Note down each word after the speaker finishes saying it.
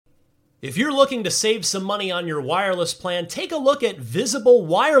If you're looking to save some money on your wireless plan, take a look at Visible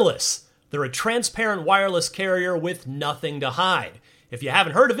Wireless. They're a transparent wireless carrier with nothing to hide. If you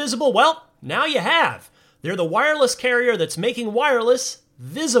haven't heard of Visible, well, now you have. They're the wireless carrier that's making wireless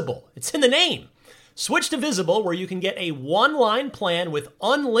visible. It's in the name. Switch to Visible, where you can get a one-line plan with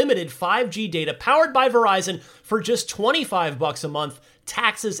unlimited 5G data powered by Verizon for just $25 a month,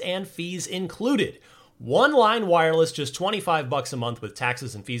 taxes and fees included. One-line wireless, just $25 a month with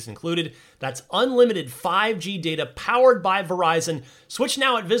taxes and fees included. That's unlimited 5G data powered by Verizon. Switch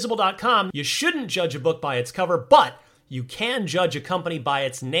now at Visible.com. You shouldn't judge a book by its cover, but you can judge a company by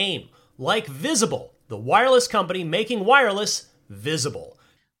its name, like Visible, the wireless company making wireless visible.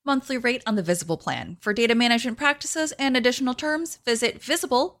 Monthly rate on the Visible plan. For data management practices and additional terms, visit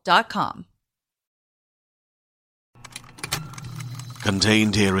Visible.com.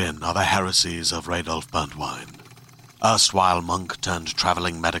 Contained herein are the heresies of Radolf Burntwine, erstwhile monk turned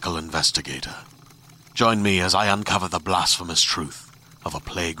traveling medical investigator. Join me as I uncover the blasphemous truth of a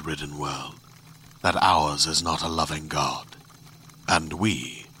plague-ridden world, that ours is not a loving God, and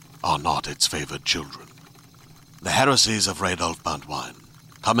we are not its favored children. The heresies of Radolf Burntwine,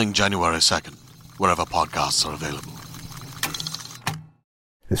 coming January 2nd, wherever podcasts are available.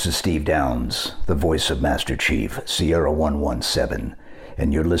 This is Steve Downs, the voice of Master Chief, Sierra 117,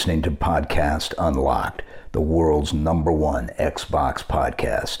 and you're listening to Podcast Unlocked, the world's #1 Xbox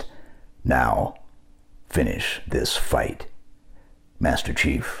podcast. Now, finish this fight. Master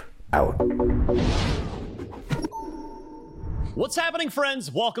Chief, out. What's happening,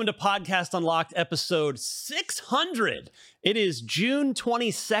 friends? Welcome to Podcast Unlocked, episode 600. It is June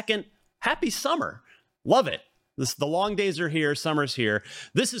 22nd. Happy summer. Love it. The long days are here. Summer's here.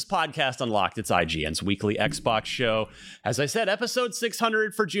 This is Podcast Unlocked. It's IGN's weekly Xbox show. As I said, episode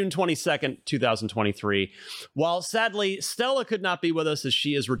 600 for June 22nd, 2023. While sadly, Stella could not be with us as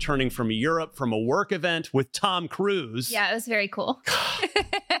she is returning from Europe from a work event with Tom Cruise. Yeah, it was very cool.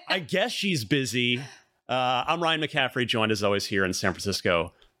 I guess she's busy. I'm Ryan McCaffrey, joined as always here in San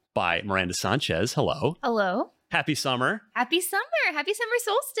Francisco by Miranda Sanchez. Hello. Hello. Happy summer. Happy summer. Happy summer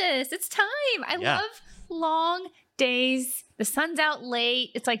solstice. It's time. I love long days. The sun's out late.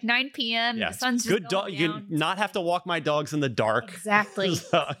 It's like 9 p.m. Yeah, the sun's good. just going You down. not have to walk my dogs in the dark. Exactly.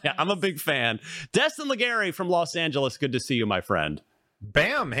 So, yeah, I'm a big fan. Destin Legary from Los Angeles. Good to see you, my friend.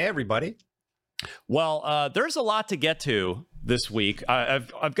 Bam. Hey, everybody. Well, there's a lot to get to this week.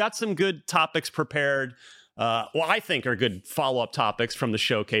 I've got some good topics prepared. I think are good follow-up topics from the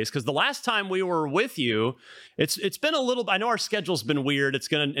showcase, because the last time we were with you, it's been a little. I know our schedule's been weird. It's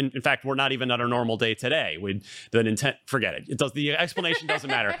gonna. In fact, we're not even at our normal day today. Forget it. The explanation doesn't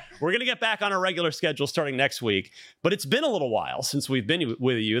matter. We're gonna get back on our regular schedule starting next week. But it's been a little while since we've been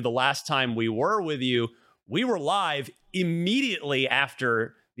with you. The last time we were with you, we were live immediately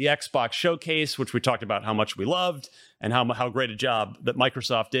after the Xbox showcase, which we talked about how much we loved and how great a job that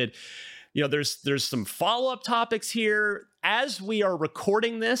Microsoft did. You know, there's some follow-up topics here. As we are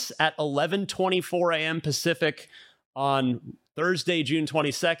recording this at 11:24 a.m. Pacific on Thursday, June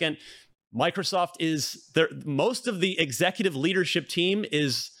 22nd, Microsoft is there. Most of the executive leadership team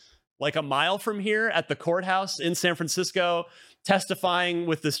is like a mile from here at the courthouse in San Francisco, testifying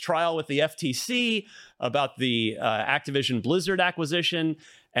with this trial with the FTC about the Activision Blizzard acquisition.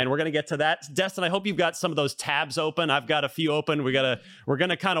 And we're going to get to that. Destin, I hope you've got some of those tabs open. I've got a few open. We're going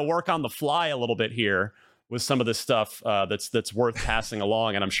to kind of work on the fly a little bit here with some of this stuff that's worth passing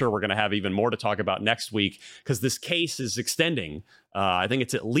along. And I'm sure we're going to have even more to talk about next week, because this case is extending. I think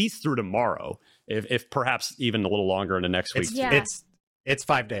it's at least through tomorrow, if perhaps even a little longer into next week. It's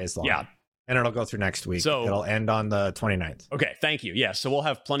 5 days long. Yeah. And it'll go through next week. So it'll end on the 29th. Okay, thank you. Yeah, so we'll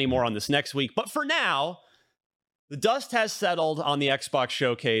have plenty more on this next week. But for now, the dust has settled on the Xbox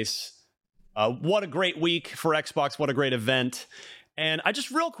showcase. What a great week for Xbox. What a great event. And I just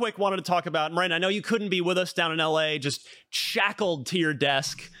real quick wanted to talk about, Miranda, I know you couldn't be with us down in LA, just shackled to your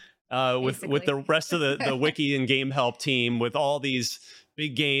desk with the rest of the Wiki and Game Help team with all these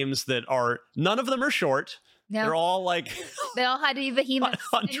big games that are, none of them are short. No. They're all like... They all had to be behemoths.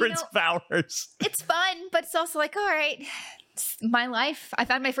 Hundreds of hours. It's fun, but it's also like, all right, it's my life. I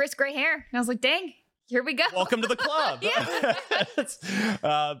found my first gray hair. And I was like, dang. Here we go. Welcome to the club.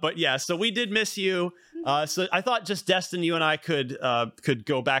 But yeah, so we did miss you. So I thought just Destin, you and I could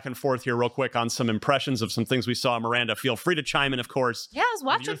go back and forth here real quick on some impressions of some things we saw. Miranda, feel free to chime in, of course. Yeah, I was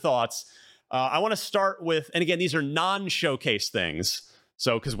watching. Your thoughts. I want to start with, and again, these are non-showcase things.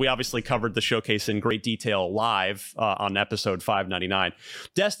 So, because we obviously covered the showcase in great detail live on episode 599.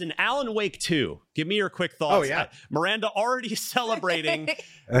 Destin, Alan Wake 2. Give me your quick thoughts. Oh, yeah. Miranda already celebrating.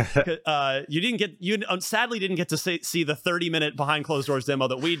 You sadly didn't get to see the 30-minute behind closed doors demo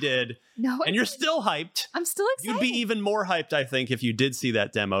that we did. No, and you're still hyped. I'm still excited. You'd be even more hyped, I think, if you did see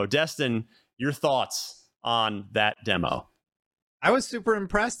that demo. Destin, your thoughts on that demo? I was super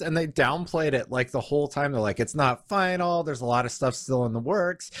impressed, and they downplayed it like the whole time. They're like, it's not final. There's a lot of stuff still in the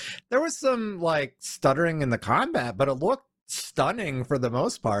works. There was some like stuttering in the combat, but it looked stunning for the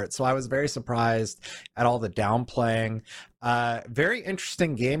most part. So I was very surprised at all the downplaying. Very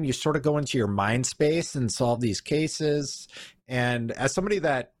interesting game. You sort of go into your mind space and solve these cases. And as somebody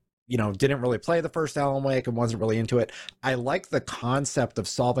that, you know, didn't really play the first Alan Wake and wasn't really into it, I like the concept of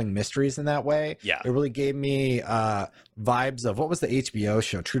solving mysteries in that way. Yeah. It really gave me vibes of, what was the HBO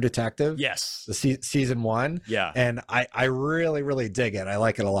show? True Detective? Yes. The season 1. Yeah. And I really, really dig it. I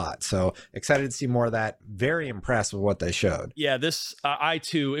like it a lot. So excited to see more of that. Very impressed with what they showed. Yeah, this, I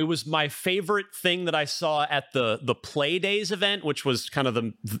too, it was my favorite thing that I saw at the Play Days event, which was kind of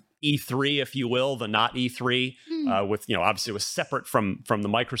the E3, if you will, the not E3, with, you know, obviously it was separate from the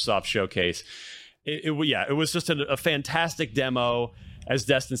Microsoft showcase. It was just a fantastic demo. As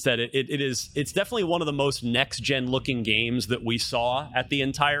Destin said, it's definitely one of the most next-gen looking games that we saw at the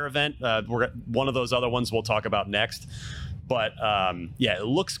entire event. One of those other ones we'll talk about next. But it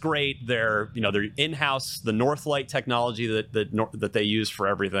looks great. They're in-house, the Northlight technology that they use for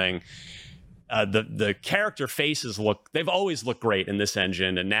everything. The character faces they've always looked great in this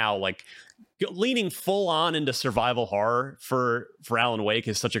engine, and now like leaning full on into survival horror for Alan Wake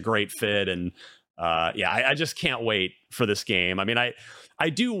is such a great fit. And I just can't wait for this game. I mean, I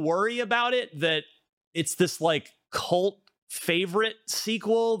do worry about it, that it's this like cult favorite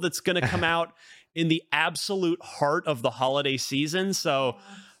sequel that's going to come out in the absolute heart of the holiday season. So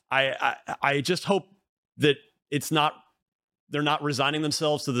I just hope that they're not resigning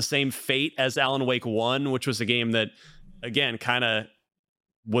themselves to the same fate as Alan Wake 1, which was a game that, again, kind of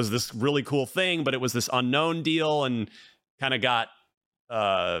was this really cool thing, but it was this unknown deal and kind of got,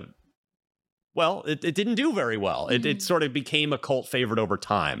 it didn't do very well. Mm-hmm. It sort of became a cult favorite over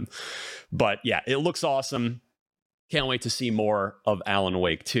time. But yeah, it looks awesome. Can't wait to see more of Alan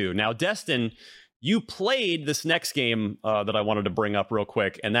Wake 2. Now, Destin, you played this next game that I wanted to bring up real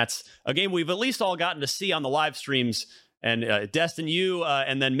quick, and that's a game we've at least all gotten to see on the live streams. And Destin, you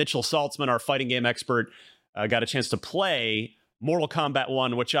and then Mitchell Saltzman, our fighting game expert, got a chance to play Mortal Kombat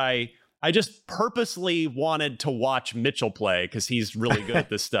 1, which I just purposely wanted to watch Mitchell play because he's really good at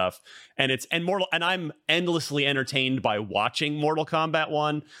this stuff. And I'm endlessly entertained by watching Mortal Kombat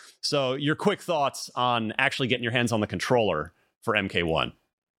 1. So your quick thoughts on actually getting your hands on the controller for MK1.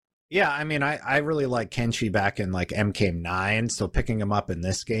 Yeah, I mean, I really like Kenshi back in like MK9, so picking him up in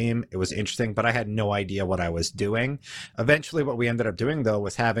this game, it was interesting, but I had no idea what I was doing. Eventually, what we ended up doing, though,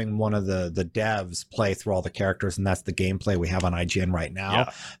 was having one of the devs play through all the characters, and that's the gameplay we have on IGN right now. Yeah.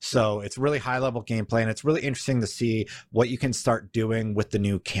 So it's really high-level gameplay, and it's really interesting to see what you can start doing with the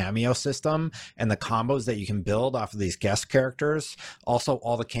new cameo system and the combos that you can build off of these guest characters. Also,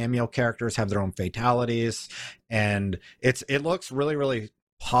 all the cameo characters have their own fatalities, and it looks really, really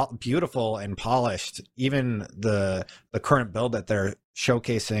beautiful and polished. Even the current build that they're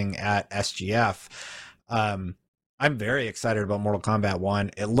showcasing at SGF, I'm very excited about Mortal Kombat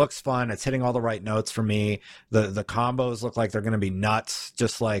 1. It looks fun. It's hitting all the right notes for me. The combos look like they're going to be nuts,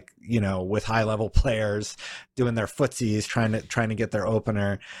 just like, you know, with high level players doing their footsies, trying to get their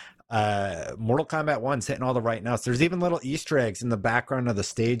opener. Mortal Kombat 1's hitting all the right notes. There's even little Easter eggs in the background of the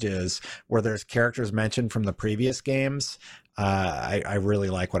stages where there's characters mentioned from the previous games. I really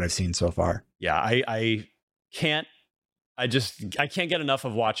like what I've seen so far. Yeah, I can't get enough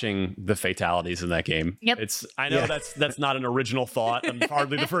of watching the fatalities in that game. Yep. I know that's not an original thought. I'm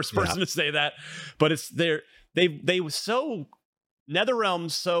hardly the first person to say that, but NetherRealm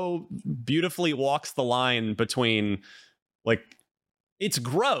so beautifully walks the line between, like, it's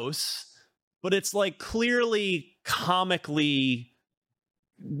gross, but it's like clearly comically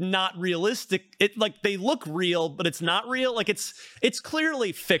not realistic. It, like, they look real, but it's not real. Like, it's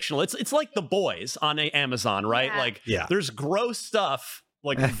clearly fictional. It's like The Boys on Amazon, right? Yeah. Like, there's gross stuff,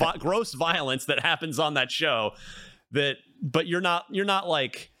 like gross violence that happens on that show. But you're not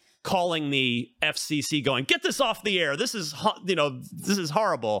like calling the FCC going, get this off the air. This is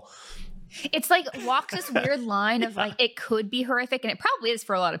horrible. It's like walks this weird line of like, it could be horrific, and it probably is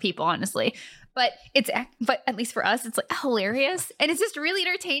for a lot of people, honestly. but at least for us, it's like hilarious and it's just really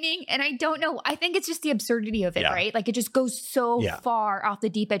entertaining. And I don't know, I think it's just the absurdity of it, right? Like it just goes so far off the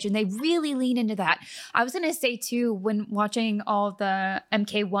deep edge and they really lean into that. I was going to say too, when watching all the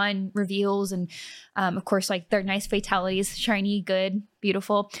MK1 reveals and of course, like their nice fatalities, shiny, good,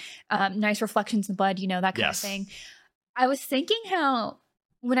 beautiful, nice reflections in the blood, that kind of thing. I was thinking how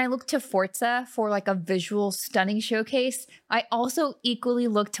when I look to Forza for like a visual stunning showcase, I also equally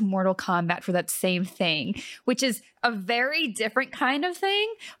look to Mortal Kombat for that same thing, which is a very different kind of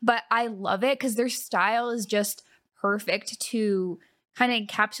thing, but I love it because their style is just perfect to kind of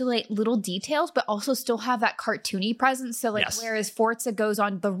encapsulate little details, but also still have that cartoony presence. So like, whereas Forza goes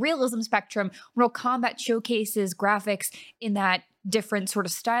on the realism spectrum, Mortal Kombat showcases graphics in that different sort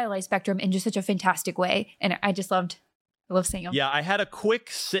of stylized spectrum in just such a fantastic way. And I love seeing him. Yeah, I had a quick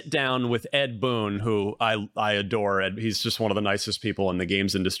sit down with Ed Boon, who I adore. Ed, he's just one of the nicest people in the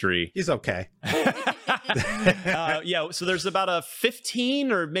games industry. He's okay. So there's about a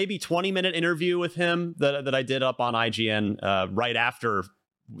 15 or maybe 20-minute interview with him that I did up on IGN right after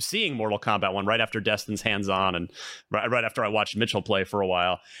seeing Mortal Kombat 1, right after Destin's hands-on, and right after I watched Mitchell play for a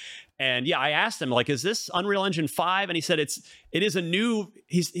while. And yeah, I asked him, like, is this Unreal Engine 5? And he said it is a new,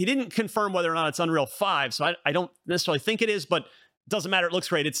 he didn't confirm whether or not it's Unreal 5. So I don't necessarily think it is, but it doesn't matter. It looks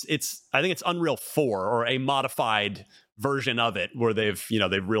great. I think it's Unreal 4 or a modified version of it where they've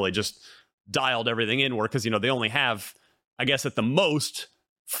really just dialed everything in because, they only have, I guess at the most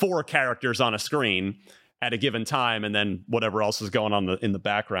 4 characters on a screen at a given time. And then whatever else is going on in the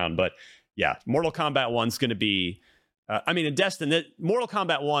background. But yeah, Mortal Kombat 1's going to be, in Destin, Mortal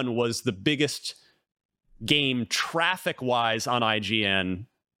Kombat 1 was the biggest game traffic-wise on IGN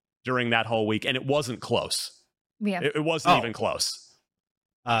during that whole week, and it wasn't close. Yeah. It wasn't even close.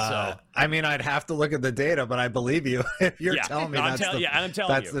 I'd have to look at the data, but I believe you if you're telling me I'm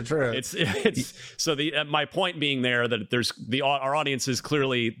telling that's the truth. It's so my point being there that our audience is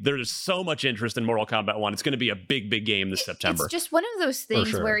clearly, there's so much interest in Mortal Kombat 1. It's going to be a big game this September. It's just one of those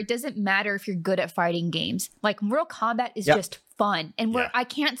things where it doesn't matter if you're good at fighting games. Like Mortal Kombat is just fun. And where I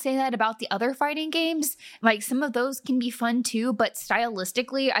can't say that about the other fighting games. Like some of those can be fun too, but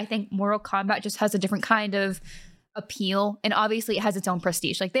stylistically, I think Mortal Kombat just has a different kind of appeal, and obviously it has its own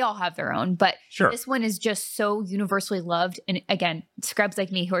prestige. Like they all have their own, but this one is just so universally loved. And again, scrubs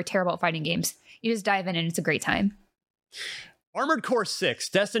like me who are terrible at fighting games, you just dive in and it's a great time. Armored Core 6.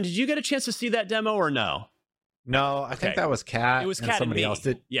 Destin, did you get a chance to see that demo or no? No, I think that was Kat. It was Kat and somebody else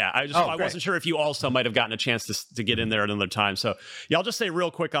did. Yeah, I wasn't sure if you also might have gotten a chance to get in there at another time. So yeah, I'll just say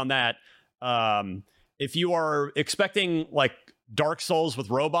real quick on that. If you are expecting like Dark Souls with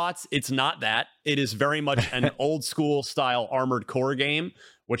robots, it's not that. It is very much an old school style Armored Core game,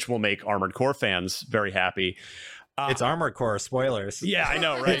 which will make Armored Core fans very happy. It's Armored Core, spoilers. Yeah, I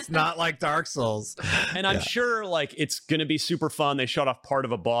know, right? It's not like Dark Souls. And I'm sure like it's going to be super fun. They showed off part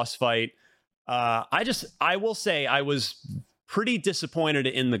of a boss fight. I will say I was pretty disappointed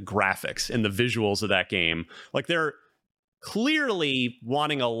in the graphics and the visuals of that game. Like they're clearly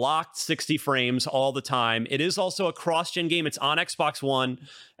wanting a locked 60 frames all the time. It is also a cross-gen game. It's on Xbox One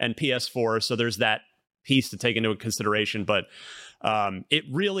and PS4, so there's that piece to take into consideration. But it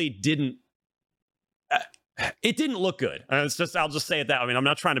really didn't. It didn't look good. I'll just say it that. I mean, I'm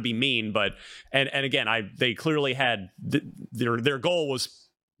not trying to be mean, but and again, they clearly had their goal was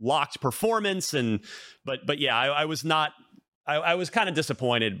locked performance, but yeah, I was not. I was kind of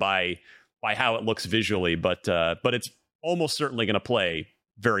disappointed by how it looks visually, but it's almost certainly going to play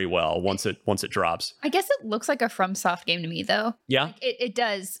very well once it drops. I guess it looks like a FromSoft game to me, though. Yeah, like it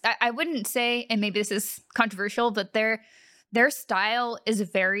does. I wouldn't say, and maybe this is controversial, but their style is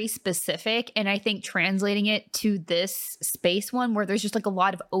very specific, and I think translating it to this space one where there's just like a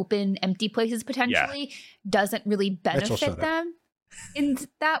lot of open, empty places potentially doesn't really benefit them in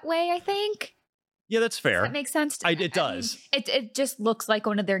that way, I think. Yeah, that's fair. Does that makes sense. It does. It just looks like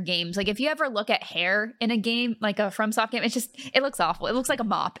one of their games. Like if you ever look at hair in a game, like a FromSoft game, it looks awful. It looks like a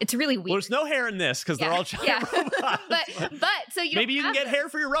mop. It's really weird. Well, there's no hair in this because they're all giant robots. but so you maybe you can get hair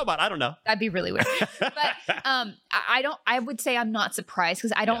for your robot. I don't know. That'd be really weird. But I would say I'm not surprised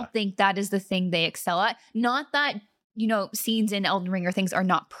because I don't think that is the thing they excel at. Not that scenes in Elden Ring or things are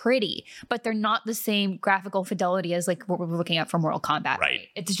not pretty, but they're not the same graphical fidelity as like what we're looking at for Mortal Kombat. Right.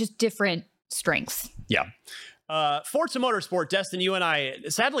 It's just different strengths. Yeah. Forza Motorsport, Destin, you and I,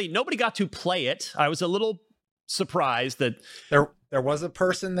 sadly, nobody got to play it. I was a little surprised that there was a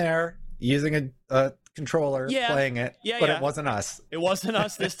person there using a controller playing it, but it wasn't us. It wasn't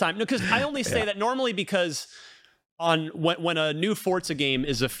us this time. No, because I only say that normally because when a new Forza game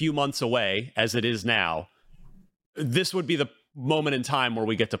is a few months away, as it is now, this would be the moment in time where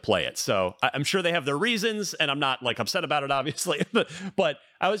we get to play it. So I'm sure they have their reasons, and I'm not like upset about it, obviously. but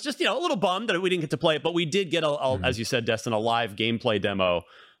I was just, a little bummed that we didn't get to play it. But we did get as you said, Destin, a live gameplay demo.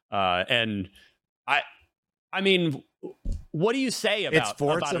 And I mean, what do you say about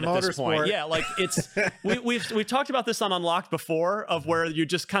it at this point? Yeah, like it's we've talked about this on Unlocked before, of where you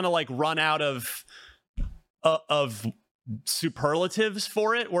just kind of like run out of superlatives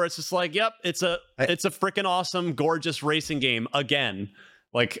for it, where it's just like, yep, it's a freaking awesome, gorgeous racing game again.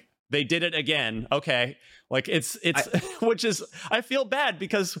 Like they did it again. Okay, like it's which is, I feel bad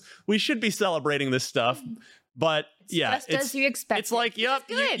because we should be celebrating this stuff. But yeah, just as you expect. It's like, yep,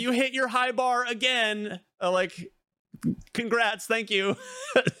 you hit your high bar again. Like, congrats, thank you.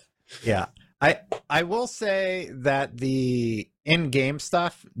 Yeah, I will say that the in-game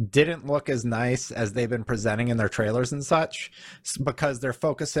stuff didn't look as nice as they've been presenting in their trailers and such, because they're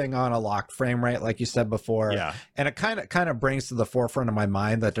focusing on a locked frame rate, like you said before. Yeah, and it kind of brings to the forefront of my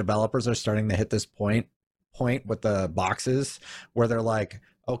mind that developers are starting to hit this point with the boxes where they're like,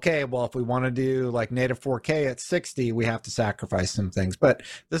 okay, well, if we want to do like native 4K at 60, we have to sacrifice some things. But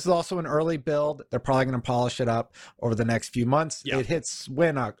this is also an early build. They're probably going to polish it up over the next few months. Yeah. It hits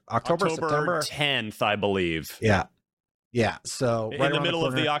when? October, September? 10th, I believe. Yeah. Yeah. So right in the middle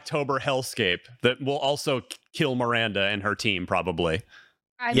of the October hellscape that will also kill Miranda and her team, probably.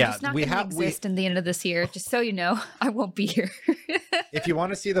 I'm just not going to exist in the end of this year. Just so you know, I won't be here. If you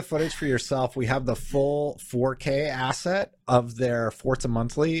want to see the footage for yourself, we have the full 4K asset of their Forza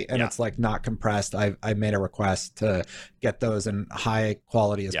Monthly, and it's like not compressed. I made a request to get those in high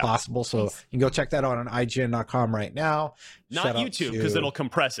quality as possible. So you can go check that out on IGN.com right now. Not YouTube, because it'll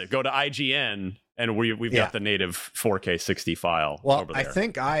compress it. Go to IGN. And we've got the native 4K 60 file over there. I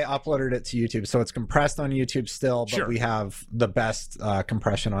think I uploaded it to YouTube, so it's compressed on YouTube still, but we have the best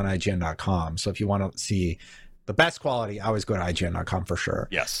compression on IGN.com. So if you want to see the best quality, I always go to IGN.com for sure.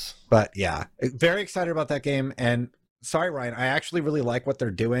 Yes. But yeah, very excited about that game. And sorry, Ryan, I actually really like what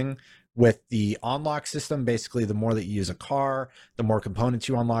they're doing with the unlock system. Basically, the more that you use a car, the more components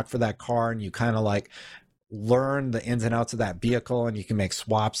you unlock for that car, and you kind of like learn the ins and outs of that vehicle, and you can make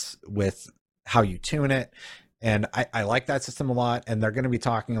swaps with how you tune it. And I like that system a lot. And they're going to be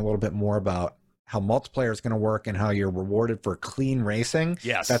talking a little bit more about how multiplayer is going to work and how you're rewarded for clean racing.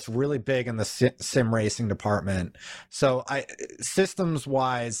 Yes. That's really big in the sim racing department. So systems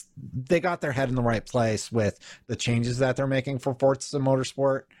wise, they got their head in the right place with the changes that they're making for Forza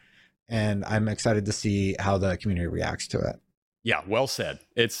Motorsport. And I'm excited to see how the community reacts to it. Yeah, well said.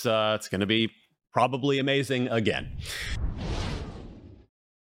 It's going to be probably amazing again.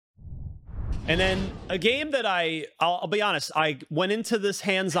 And then a game that I'll be honest, I went into this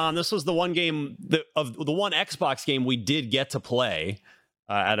hands-on. This was the one game of the one Xbox game we did get to play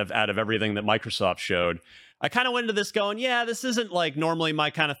out of everything that Microsoft showed. I kind of went into this going, yeah, this isn't like normally my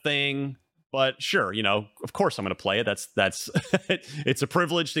kind of thing, but sure, of course I'm going to play it. That's it's a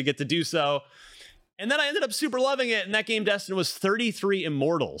privilege to get to do so. And then I ended up super loving it, and that game, Destin, was 33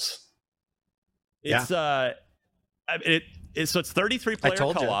 Immortals. It's so it's 33 player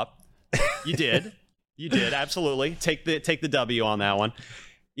co-op. You did absolutely take the W on that one.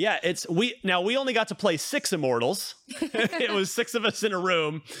 Yeah, we only got to play 6 Immortals. It was 6 of us in a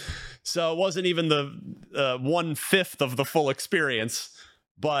room, so it wasn't even the 1/5 of the full experience.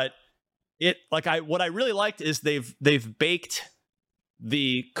 But what I really liked is they've baked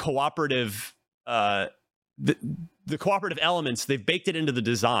the cooperative the cooperative elements. They've baked it into the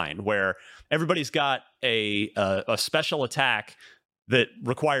design where everybody's got a special attack that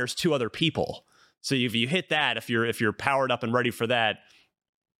requires 2 other people. So if you hit that, if you're powered up and ready for that,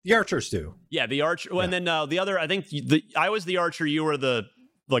 the archers do. Yeah, the archer. Yeah. And then the other, I think I was the archer. You were the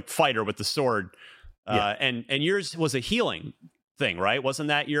fighter with the sword. And yours was a healing thing, right? Wasn't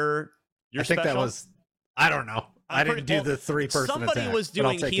that your I think special? That was. I don't know. I didn't do the 3-person Somebody attack, was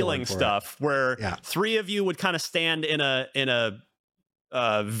doing healing stuff where 3 of you would kind of stand in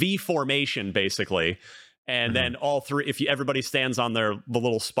a V formation, basically. And then all 3, everybody stands on the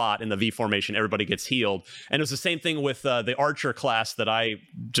little spot in the V formation, everybody gets healed. And it was the same thing with the archer class that I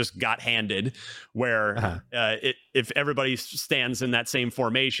just got handed, where if everybody stands in that same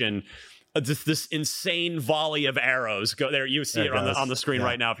formation, this insane volley of arrows go there. You see it on the screen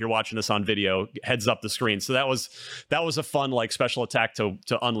right now if you're watching this on video, heads up the screen. So that was a fun special attack to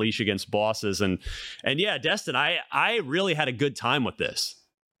unleash against bosses. And yeah, Destin, I really had a good time with this.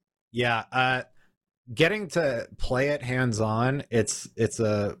 Yeah. Getting to play it hands-on, it's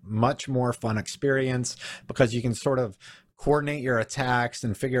a much more fun experience because you can sort of coordinate your attacks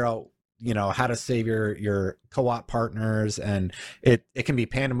and figure out how to save your co-op partners, and it can be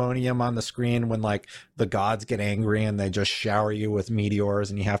pandemonium on the screen when like the gods get angry and they just shower you with meteors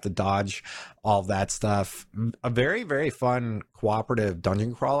and you have to dodge all of that stuff. A very, very fun cooperative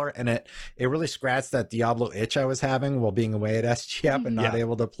dungeon crawler, and it really scratched that Diablo itch I was having while being away at SGF and not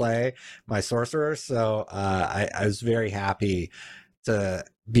able to play my sorcerer. So I was very happy to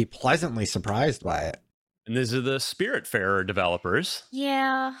be pleasantly surprised by it. And these are the Spiritfarer developers.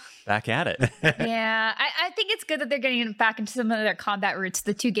 Yeah. Back at it. Yeah. I think it's good that they're getting back into some of their combat roots.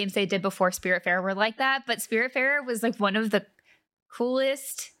 The 2 games they did before Spiritfarer were like that, but Spiritfarer was like one of the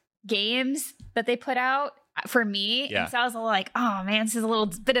coolest games that they put out for me. Yeah. And so I was like, oh man, this is a little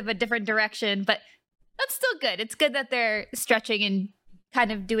bit of a different direction, but that's still good. It's good that they're stretching and kind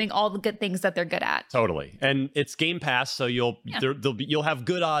of doing all the good things that they're good at. Totally. And it's Game Pass, so you'll have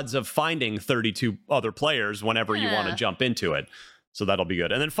good odds of finding 32 other players whenever you want to jump into it. So that'll be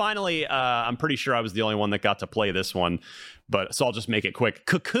good. And then finally, I'm pretty sure I was the only one that got to play this one, so I'll just make it quick.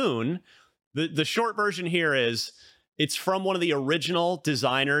 Cocoon. The short version here is it's from one of the original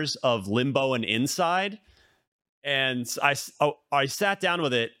designers of Limbo and Inside. And I sat down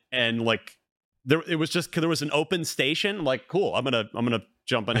with it, and like there was an open station. I'm like, cool, I'm gonna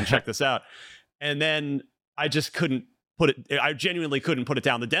jump in and check this out. And then I just couldn't I genuinely couldn't put it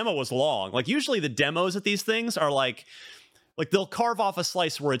down. The demo was long. Like usually the demos at these things are like they'll carve off a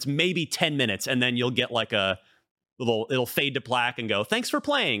slice where it's maybe 10 minutes, and then you'll get like it'll fade to black and go, thanks for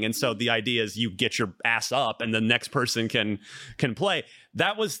playing. And so the idea is you get your ass up and the next person can play.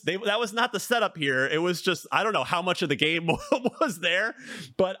 That was not the setup here. It was just, I don't know how much of the game was there,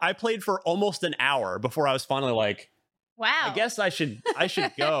 but I played for almost an hour before I was finally like, wow, I guess I should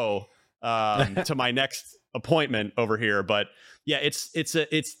go to my next appointment over here. But yeah,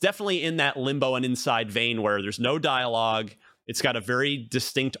 it's definitely in that Limbo and Inside vein where there's no dialogue. It's got a very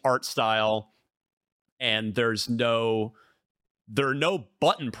distinct art style. And there are no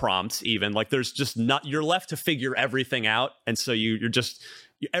button prompts even. Like there's just not, you're left to figure everything out. And so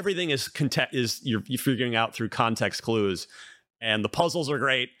everything you're figuring out through context clues. And the puzzles are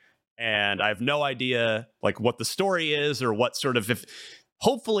great. And I have no idea like what the story is or what sort of,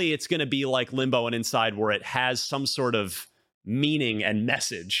 hopefully it's going to be like Limbo and Inside where it has some sort of meaning and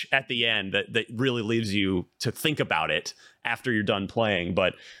message at the end that really leaves you to think about it after you're done playing.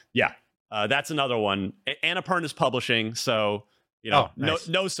 But yeah. That's another one. Annapurna's publishing, so nice.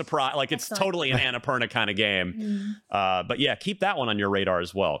 no surprise. Like it's totally an Annapurna kind of game. But yeah, keep that one on your radar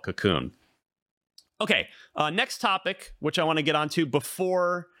as well. Cocoon. Okay, next topic, which I want to get onto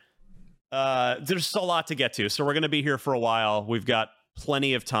before. There's a lot to get to, so we're going to be here for a while. We've got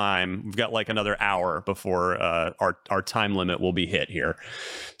plenty of time. We've got like another hour before our time limit will be hit here.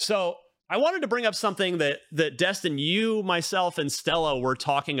 So I wanted to bring up something that Destin, you, myself, and Stella were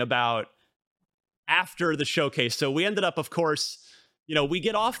talking about after the showcase. So we ended up, of course, we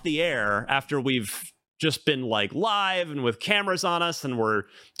get off the air after we've just been like live and with cameras on us, and we're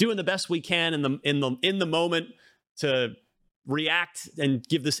doing the best we can in the moment to react and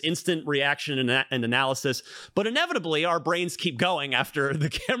give this instant reaction and analysis. But inevitably, our brains keep going after the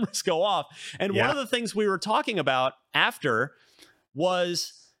cameras go off. And one of the things we were talking about after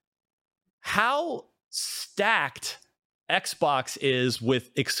was how stacked Xbox is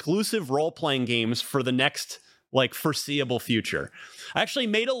with exclusive role-playing games for the next foreseeable future. I actually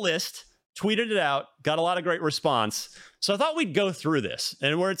made a list, tweeted it out, got a lot of great response. So I thought we'd go through this.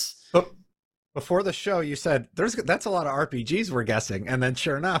 And where it's before the show, you said that's a lot of RPGs we're guessing, and then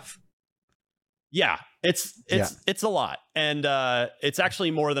sure enough, yeah, it's a lot, and it's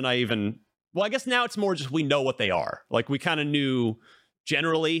actually more than I even. Well, I guess now it's more just we know what they are. Like we kind of knew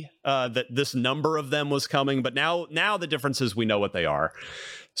generally that this number of them was coming, but now the difference is we know what they are.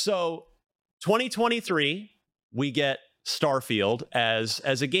 So 2023 we get Starfield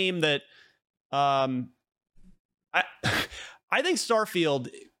as a game that I think Starfield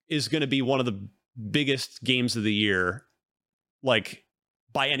is going to be one of the biggest games of the year, like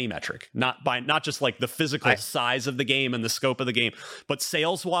by any metric, not just like the physical size of the game and the scope of the game, but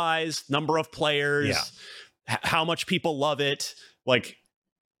sales wise, number of players, how much people love it. Like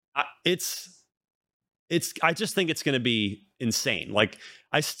I just think it's going to be insane. Like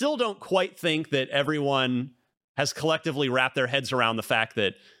I still don't quite think that everyone has collectively wrapped their heads around the fact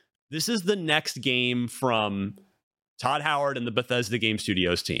that this is the next game from Todd Howard and the Bethesda Game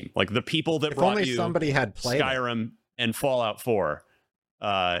Studios team. Like the people that brought only you somebody had played Skyrim and Fallout 4.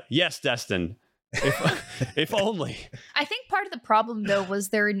 Yes, Destin. If only. I think part of the problem, though, was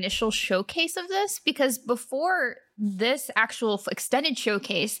their initial showcase of this, because before this actual extended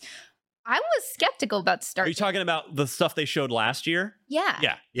showcase, I was skeptical about Starfield. Are you talking about the stuff they showed last year?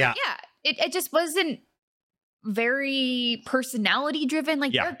 Yeah. it just wasn't very personality driven.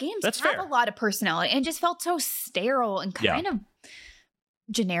 Like their games have a lot of personality and just felt so sterile and kind of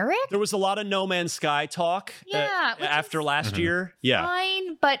generic. There was a lot of No Man's Sky talk after last year. Yeah.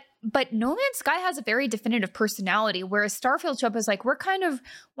 Fine, but No Man's Sky has a very definitive personality, whereas Starfield showed up as like, we're kind of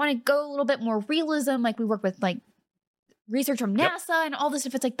want to go a little bit more realism. Like we work with like research from NASA and all this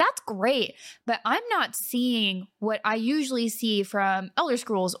stuff. It's like, that's great. But I'm not seeing what I usually see from Elder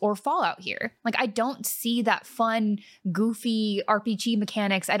Scrolls or Fallout here. Like I don't see that fun, goofy RPG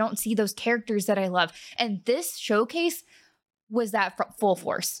mechanics. I don't see those characters that I love. And this showcase was that full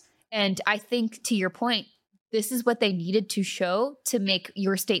force. And I think, to your point, this is what they needed to show to make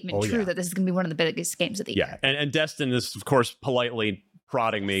your statement true that this is going to be one of the biggest games of the year. And Destin is, of course, politely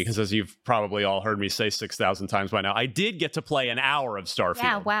prodding me because, as you've probably all heard me say 6,000 times by now, I did get to play an hour of Starfield.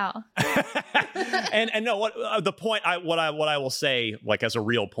 Yeah, wow. and no, what the point? What I will say, like as a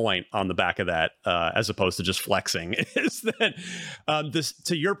real point on the back of that, as opposed to just flexing, is that this,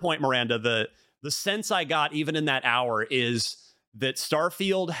 to your point, Miranda, the sense I got even in that hour is that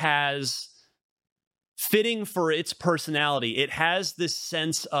Starfield has, fitting for its personality, it has this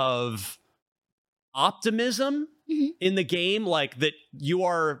sense of optimism in the game, like that you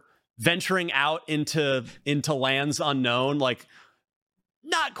are venturing out into lands unknown, like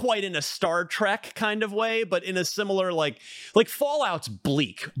not quite in a Star Trek kind of way, but in a similar like Fallout's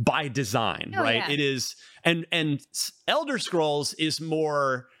bleak by design, right? Yeah. It is, and Elder Scrolls is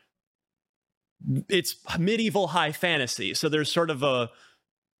more, it's medieval high fantasy. So there's sort of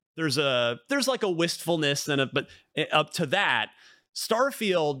there's like a wistfulness but up to that,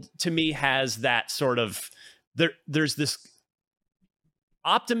 Starfield to me has that sort of, there's this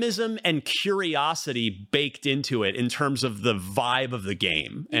optimism and curiosity baked into it in terms of the vibe of the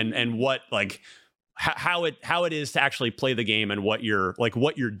game and what, like, how it is to actually play the game and what you're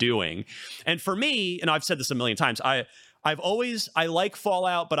doing. And for me, and I've said this a million times, I like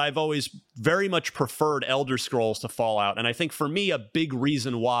Fallout, but I've always very much preferred Elder Scrolls to Fallout. And I think for me, a big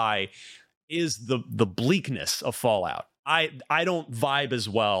reason why is the bleakness of Fallout. I don't vibe as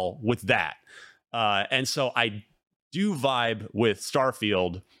well with that. And so I do vibe with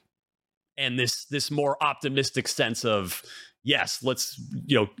Starfield and this more optimistic sense of, yes, let's,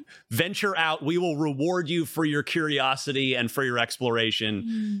 venture out. We will reward you for your curiosity and for your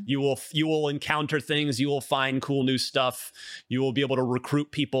exploration. You will encounter things. You will find cool new stuff. You will be able to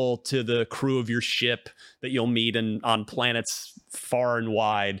recruit people to the crew of your ship that you'll meet on planets far and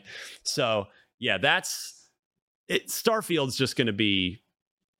wide. So yeah, that's it. Starfield's just going to be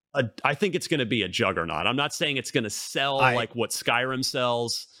I think it's going to be a juggernaut. I'm not saying it's going to sell like what Skyrim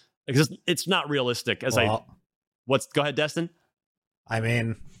sells, because it's not realistic. Go ahead, Destin. I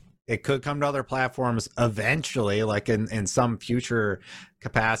mean, it could come to other platforms eventually, like in some future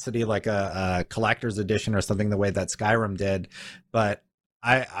capacity, like a collector's edition or something, the way that Skyrim did. But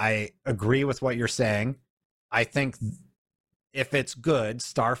I agree with what you're saying. I think if it's good,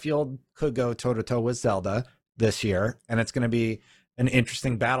 Starfield could go toe-to-toe with Zelda this year, and it's going to be an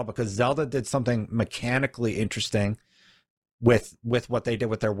interesting battle because Zelda did something mechanically interesting with what they did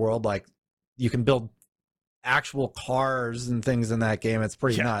with their world. Like, you can build actual cars and things in that game. It's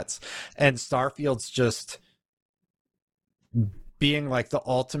pretty nuts. And Starfield's just being like the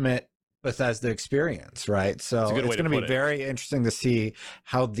ultimate Bethesda experience, right? So it's going to be very interesting to see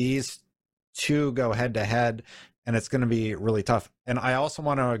how these two go head to head, and it's going to be really tough. And I also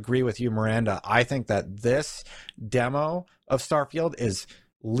want to agree with you, Miranda. I think that this demo of Starfield is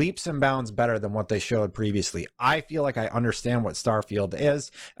leaps and bounds better than what they showed previously. I feel like I understand what Starfield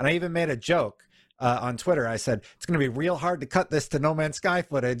is, and I even made a joke on Twitter. I said, it's going to be real hard to cut this to No Man's Sky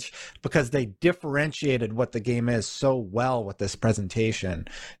footage because they differentiated what the game is so well with this presentation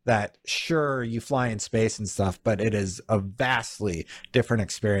that, sure, you fly in space and stuff, but it is a vastly different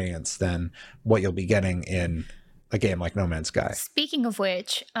experience than what you'll be getting in a game like No Man's Sky. Speaking of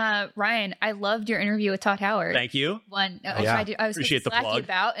which, Ryan, I loved your interview with Todd Howard. Thank you. I was appreciate the plug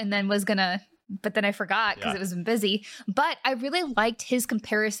about, and then but then I forgot because it was busy. But I really liked his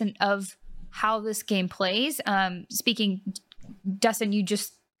comparison of how this game plays. Speaking, Dustin, you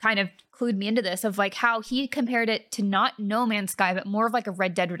just kind of clued me into this, of like how he compared it to not No Man's Sky, but more of like a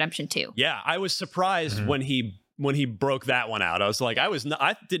Red Dead Redemption 2. Yeah, I was surprised when he broke that one out. I was like,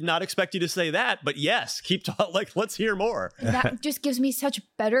 I did not expect you to say that, but yes, let's hear more. That just gives me such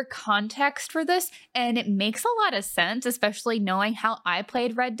better context for this, and it makes a lot of sense, especially knowing how I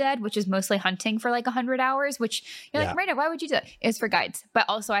played Red Dead, which is mostly hunting for like 100 hours, which you're like, Miranda, why would you do that? It's for guides, but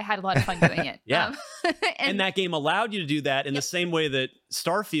also I had a lot of fun doing it. And that game allowed you to do that in the same way that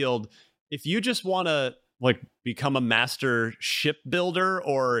Starfield, if you just want to like become a master shipbuilder,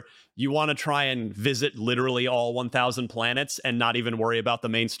 or you want to try and visit literally all 1,000 planets and not even worry about the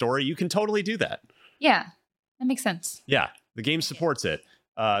main story, you can totally do that. Yeah, that makes sense. Yeah, the game supports it.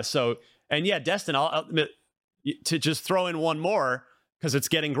 Destin, I'll admit, to just throw in one more, because it's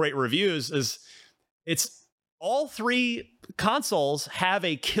getting great reviews, is it's all 3 consoles have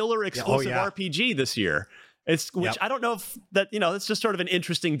a killer exclusive RPG this year. Which I don't know if that, it's just sort of an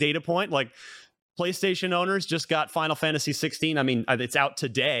interesting data point. Like, PlayStation owners just got Final Fantasy 16. I mean, it's out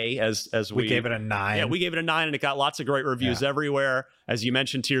today as we gave it a 9. Yeah, we gave it a 9, and it got lots of great reviews everywhere. As you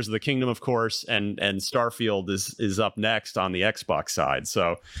mentioned, Tears of the Kingdom, of course, and Starfield is up next on the Xbox side.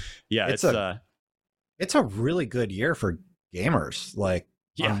 So, yeah, it's a really good year for gamers. Like,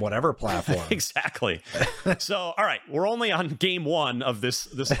 on whatever platform. Exactly. So, all right, we're only on game 1 of this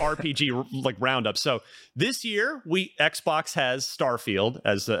RPG like roundup. So this year, Xbox has Starfield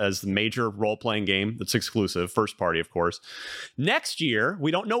as the major role-playing game that's exclusive, first party, of course. Next year, we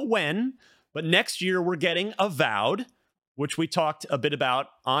don't know when, but next year we're getting Avowed, which we talked a bit about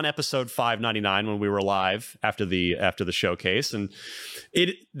on episode 599 when we were live after the showcase, and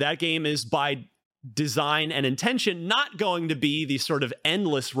that game is by design and intention not going to be the sort of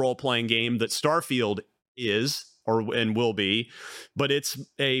endless role-playing game that Starfield is and will be, but it's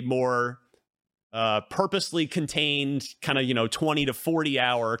a more purposely contained kind of 20 to 40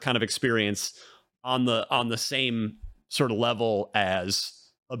 hour kind of experience on the same sort of level as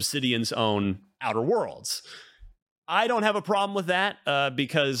Obsidian's own Outer Worlds. I don't have a problem with that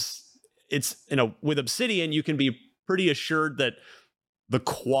because it's, with Obsidian you can be pretty assured that the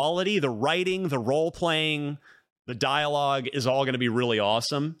quality, the writing, the role-playing, the dialogue is all going to be really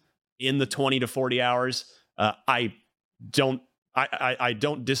awesome in the 20 to 40 hours. I don't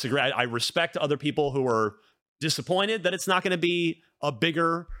disagree. I respect other people who are disappointed that it's not going to be a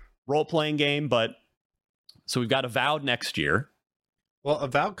bigger role-playing game, but so we've got Avowed next year. Well,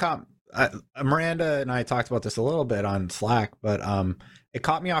 Avowed Miranda and I talked about this a little bit on Slack, but it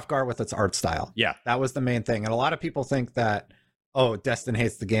caught me off guard with its art style. Yeah. That was the main thing. And a lot of people think that, Destin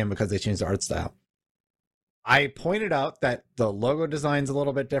hates the game because they changed the art style. I pointed out that the logo design's a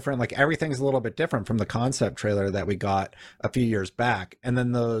little bit different. Like, everything's a little bit different from the concept trailer that we got a few years back. And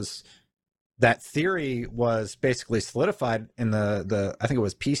then that theory was basically solidified in the I think it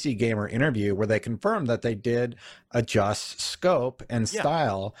was PC Gamer interview, where they confirmed that they did adjust scope and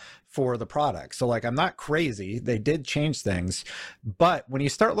style for the product. So, like, I'm not crazy. They did change things. But when you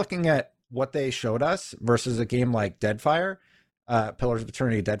start looking at what they showed us versus a game like Deadfire, Pillars of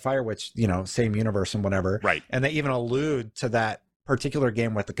Eternity, Deadfire, which, same universe and whatever. Right. And they even allude to that particular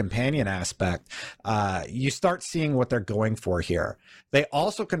game with the companion aspect. You start seeing what they're going for here. They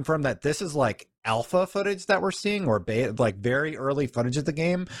also confirm that this is like alpha footage that we're seeing, or like very early footage of the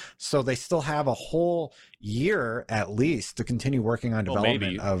game. So they still have a whole year at least to continue working on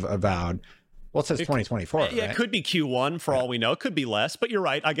development of Avowed. Well, it says 2024. Yeah, right? It could be Q1 for all we know. It could be less, but you're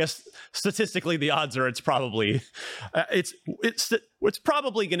right. I guess statistically, the odds are it's probably it's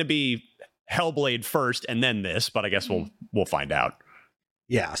probably going to be Hellblade first and then this. But I guess we'll find out.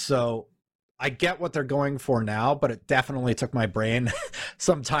 Yeah. So I get what they're going for now, but it definitely took my brain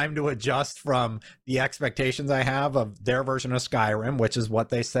some time to adjust from the expectations I have of their version of Skyrim, which is what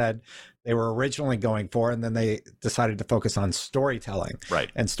they said they were originally going for, and then they decided to focus on storytelling. Right.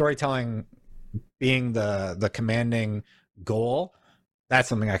 And storytelling being the commanding goal, that's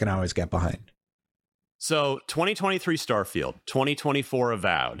something I can always get behind. So 2023 Starfield, 2024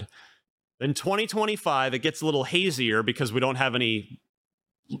 Avowed. Then 2025, it gets a little hazier because we don't have any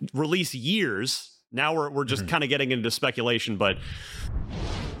release years. Now we're just kind of getting into speculation, but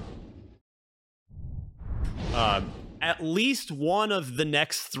at least one of the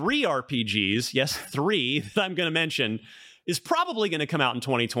next 3 RPGs, yes, 3 that I'm going to mention, is probably going to come out in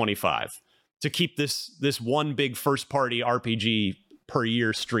 2025. To keep this one big first party RPG per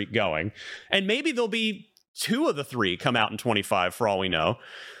year streak going. And maybe there'll be 2 of the 3 come out in 25 for all we know.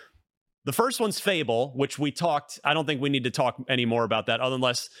 The first one's Fable, which we talked. I don't think we need to talk any more about that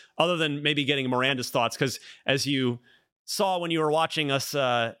other than maybe getting Miranda's thoughts, because as you saw when you were watching us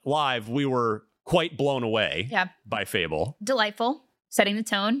live, we were quite blown away by Fable. Delightful. Setting the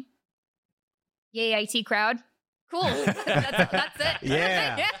tone. Yay, IT crowd. Cool. That's it.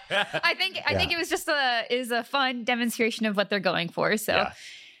 Yeah. I think it was just a fun demonstration of what they're going for. So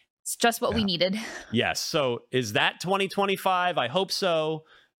it's just what we needed. Yes. So is that 2025? I hope so.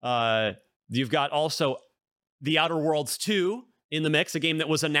 You've got also The Outer Worlds 2 in the mix, a game that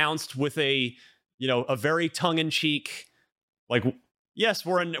was announced with a very tongue-in-cheek, like, yes,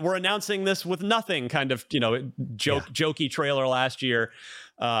 we're announcing this with nothing kind of, jokey trailer last year.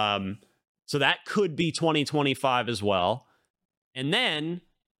 So that could be 2025 as well. And then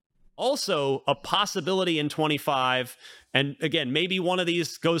also a possibility in 25. And again, maybe one of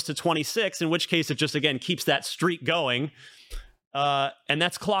these goes to 26, in which case it just, again, keeps that streak going. And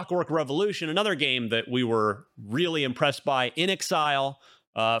that's Clockwork Revolution, another game that we were really impressed by. In Exile,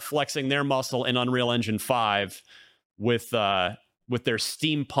 flexing their muscle in Unreal Engine 5 with their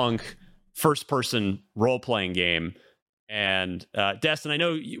steampunk first-person role-playing game. And Destin, I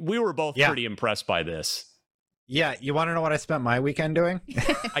know we were both pretty impressed by this. Yeah, you want to know what I spent my weekend doing?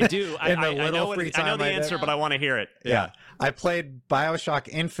 I do. I know the answer, but I want to hear it. Yeah. I played BioShock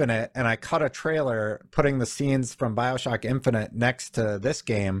Infinite, and I cut a trailer putting the scenes from BioShock Infinite next to this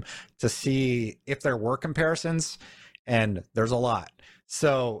game to see if there were comparisons, and there's a lot.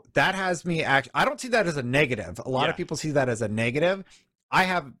 So that has me I don't see that as a negative. A lot of people see that as a negative.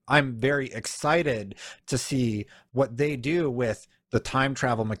 I'm very excited to see what they do with the time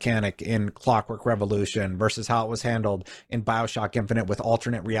travel mechanic in Clockwork Revolution versus how it was handled in BioShock Infinite with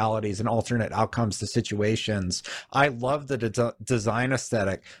alternate realities and alternate outcomes to situations. I love the design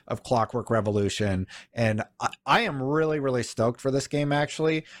aesthetic of Clockwork Revolution, and I am really, really stoked for this game,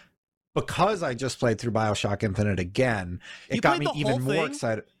 actually, because I just played through BioShock Infinite again. It got me even more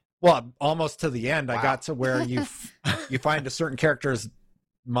excited. Well, almost to the end. Wow. I got to where you find a certain character's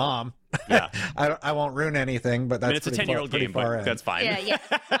mom. Yeah. I won't ruin anything, but that's it's a 10-year-old game, but that's fine. Yeah.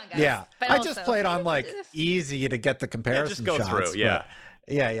 Come on, guys. Yeah. But I just played on easy to get the comparison just go shots. Through, yeah.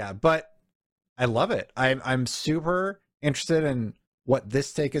 Yeah. But I love it. I'm super interested in what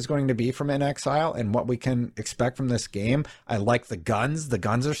this take is going to be from In Exile and what we can expect from this game. I like the guns. The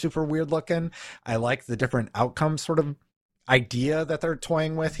guns are super weird looking. I like the different outcome sort of idea that they're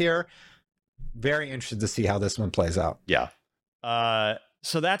toying with here. Very interested to see how this one plays out. Yeah.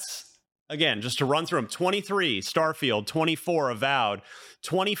 So that's, again, just to run through them: 23, Starfield; 24, Avowed;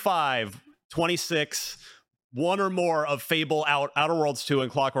 25, 26, one or more of Fable, Outer Worlds 2,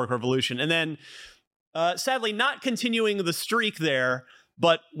 and Clockwork Revolution. And then, sadly, not continuing the streak there,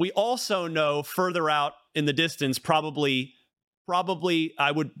 but we also know further out in the distance, probably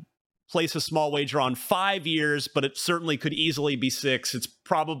I would place a small wager on 5 years, but it certainly could easily be 6. It's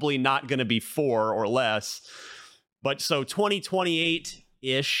probably not going to be 4 or less. But so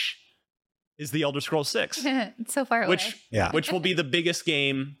 2028-ish is the Elder Scrolls 6. It's so far away. Which will be the biggest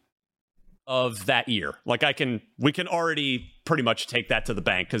game of that year. Like we can already pretty much take that to the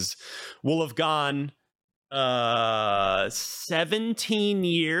bank, because we'll have gone 17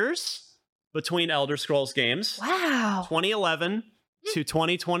 years between Elder Scrolls games. Wow. 2011 to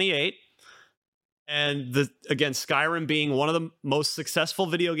 2028. And again, Skyrim being one of the most successful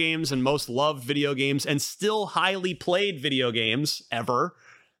video games and most loved video games and still highly played video games ever.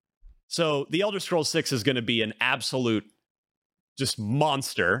 So the Elder Scrolls 6 is going to be an absolute just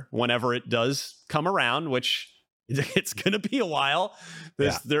monster whenever it does come around, which it's going to be a while.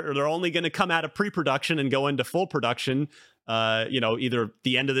 They're only going to come out of pre-production and go into full production, either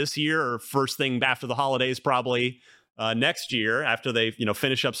the end of this year or first thing after the holidays, probably next year, after they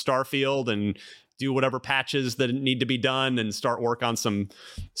finish up Starfield and do whatever patches that need to be done and start work on some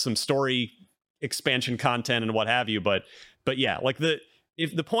story expansion content and what have you. But yeah, like the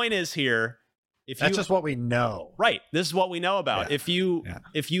point is here, that's just what we know. Right. This is what we know about. Yeah.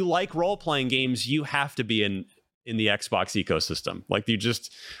 If you like role-playing games, you have to be in the Xbox ecosystem. Like you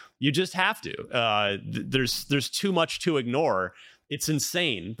just have to. There's too much to ignore. It's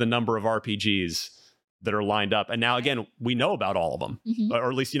insane, the number of RPGs that are lined up. And now, again, we know about all of them, or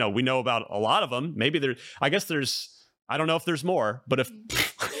at least, we know about a lot of them. Maybe I don't know if there's more, but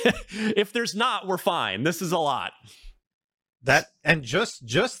if there's not, we're fine. This is a lot. And just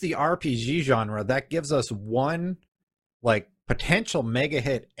the RPG genre, that gives us one potential mega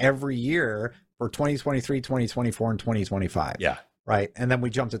hit every year for 2023, 2024, and 2025. Yeah. Right. And then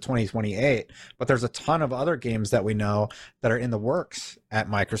we jump to 2028. But there's a ton of other games that we know that are in the works at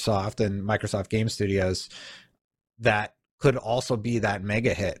Microsoft and Microsoft Game Studios that could also be that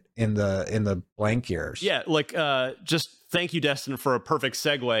mega hit in the blank years. Yeah, just thank you, Destin, for a perfect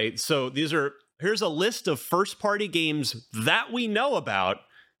segue. So here's a list of first-party games that we know about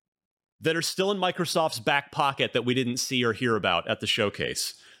that are still in Microsoft's back pocket that we didn't see or hear about at the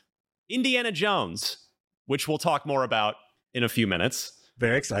showcase. Indiana Jones, which we'll talk more about in a few minutes.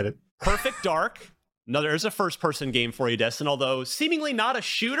 Very excited. Perfect Dark. There's a first-person game for you, Destin, although seemingly not a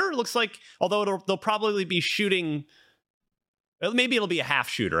shooter. Looks like, although they'll probably be shooting, maybe it'll be a half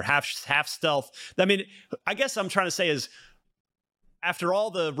shooter, half stealth. I mean, I guess I'm trying to say is, after all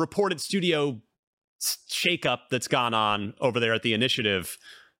the reported studio shakeup that's gone on over there at the Initiative,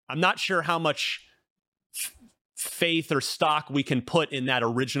 I'm not sure how much faith or stock we can put in that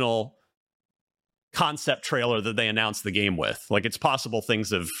original concept trailer that they announced the game with. Like, it's possible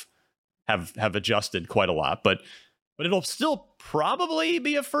things have adjusted quite a lot, but it'll still probably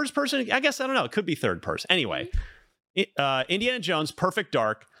be a first person. I guess, I don't know. It could be third person. Anyway, Indiana Jones, Perfect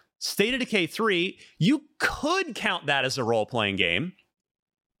Dark, State of Decay 3. You could count that as a role-playing game.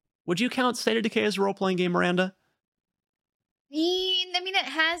 Would you count State of Decay as a role-playing game, Miranda? I mean, it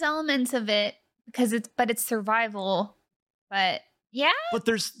has elements of it because it's survival. But yeah. But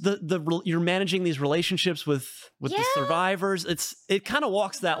there's you're managing these relationships with the survivors. It kind of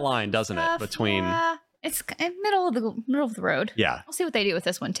walks that line, doesn't it? Between it's middle of the road. Yeah. We'll see what they do with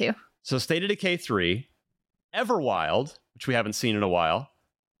this one too. So State of Decay 3, Everwild, which we haven't seen in a while.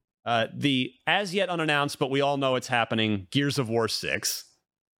 The as yet unannounced, but we all know it's happening, Gears of War 6,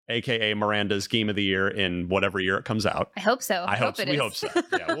 aka Miranda's Game of the Year in whatever year it comes out. I hope so. We hope so.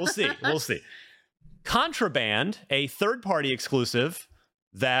 Yeah, we'll see. We'll see. Contraband, a third-party exclusive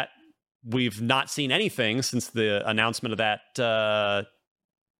that we've not seen anything since the announcement of that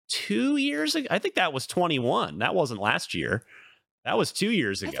 2 years ago. I think that was 21. That wasn't last year. That was 2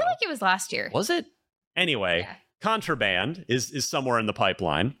 years ago. I feel like it was last year. Was it? Anyway, yeah. Contraband is somewhere in the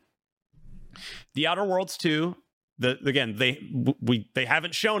pipeline. The Outer Worlds 2. Again, they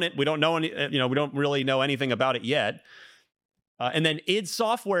haven't shown it. We don't know any. We don't really know anything about it yet. And then id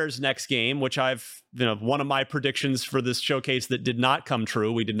Software's next game, which one of my predictions for this showcase that did not come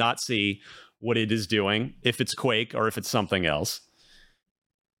true. We did not see what it is doing, if it's Quake or if it's something else.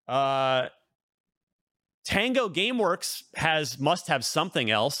 Tango Gameworks must have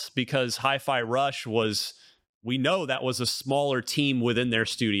something else, because Hi-Fi Rush we know that was a smaller team within their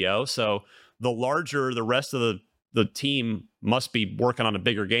studio. So the rest of the team must be working on a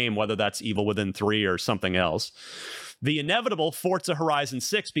bigger game, whether that's Evil Within 3 or something else. The inevitable Forza Horizon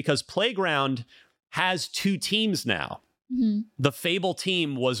 6, because Playground has 2 teams now. Mm-hmm. The Fable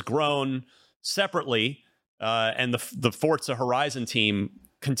team was grown separately, and the Forza Horizon team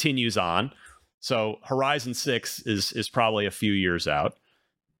continues on. So Horizon 6 is probably a few years out.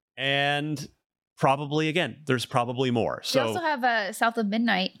 And probably, again, there's probably more. So we also have South of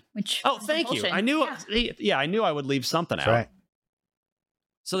Midnight, which... Oh, thank you. I knew I knew I would leave something out. Right.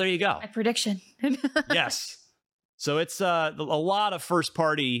 So there you go. My prediction. Yes. So it's a lot of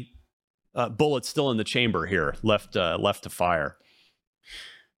first-party bullets still in the chamber here, left to fire.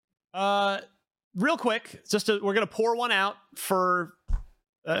 Real quick, we're going to pour one out for...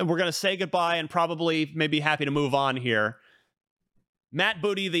 we're going to say goodbye and probably maybe happy to move on here. Matt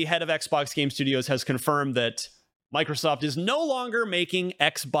Booty, the head of Xbox Game Studios, has confirmed that Microsoft is no longer making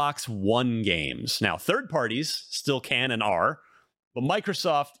Xbox One games. Now, third parties still can and are, but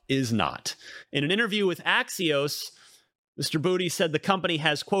Microsoft is not. In an interview with Axios, Mr. Booty said the company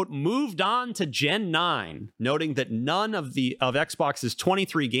has, quote, moved on to Gen 9, noting that none of Xbox's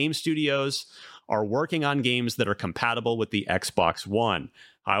 23 game studios are working on games that are compatible with the Xbox One.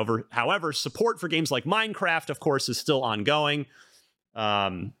 However, support for games like Minecraft, of course, is still ongoing.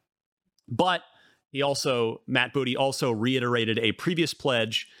 But Matt Booty also reiterated a previous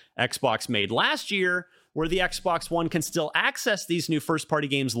pledge Xbox made last year, where the Xbox One can still access these new first-party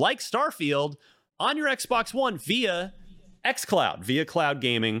games like Starfield on your Xbox One via xCloud, via cloud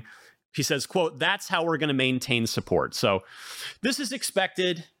gaming. He says, quote, that's how we're going to maintain support. So this is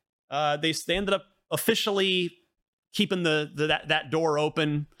expected. They ended up officially keeping that door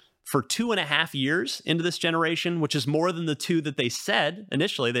open for 2.5 years into this generation, which is more than the 2 that they said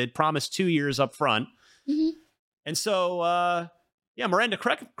initially. They had promised 2 years up front. Mm-hmm. And so, Miranda,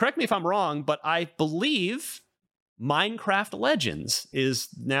 correct me if I'm wrong, but I believe Minecraft Legends is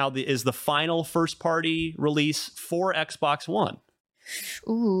now the final first-party release for Xbox One.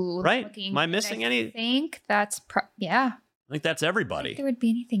 Ooh. Right? Am I missing any? I think that's, yeah. I think that's everybody. I don't think there would be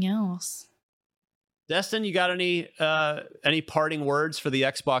anything else. Destin, you got any parting words for the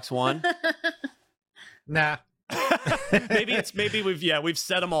Xbox One? Nah. maybe we've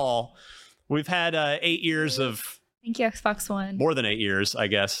said them all. We've had 8 years of... Thank you, Xbox One. More than 8 years, I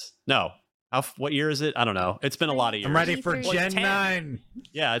guess. No. What year is it? I don't know. It's been a lot of years. I'm ready for Gen 9.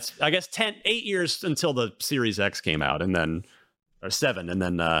 Yeah, it's, I guess, 8 years until the Series X came out, and then... Or 7, and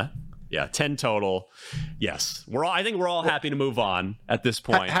then... 10 total. Yes. I think we're all happy to move on at this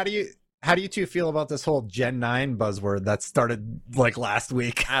point. How do you two feel about this whole Gen 9 buzzword that started like last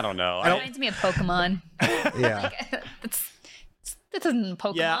week? I don't know. It reminds me of Pokemon. Yeah. This isn't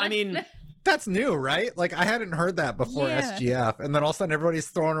Pokemon. Yeah, I mean... That's new, right? Like, I hadn't heard that before SGF. And then all of a sudden everybody's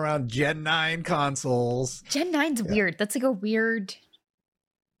throwing around Gen 9 consoles. Gen 9's weird. That's like a weird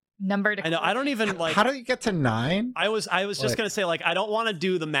number to... I know. I don't even like... How do you get to 9? I was just going to say, like, I don't want to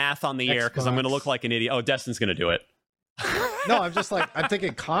do the math on the air because I'm going to look like an idiot. Oh, Destin's going to do it. No, I'm just like, I'm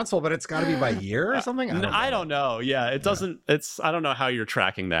thinking console, but it's got to be by year or something. I don't know. Yeah, it doesn't. It's I don't know how you're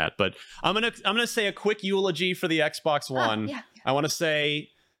tracking that, but I'm gonna say a quick eulogy for the Xbox One. Yeah. I want to say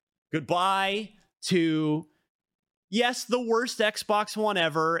goodbye to, yes, the worst Xbox One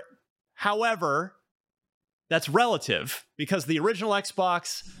ever. However, that's relative because the original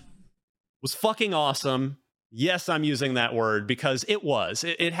Xbox was fucking awesome. Yes, I'm using that word because it was.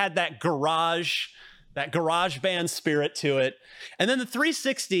 It had that garage band spirit to it. And then the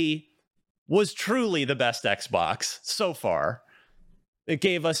 360 was truly the best Xbox so far. It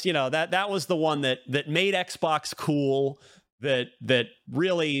gave us, that was the one that made Xbox cool, that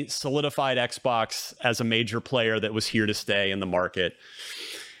really solidified Xbox as a major player that was here to stay in the market.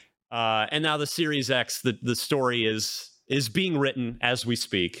 And now the Series X, the story is being written as we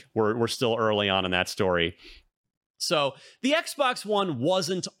speak. We're still early on in that story. So the Xbox One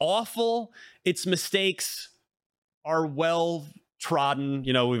wasn't awful. Its mistakes are well trodden.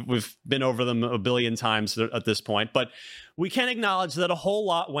 We've been over them a billion times at this point, but we can acknowledge that a whole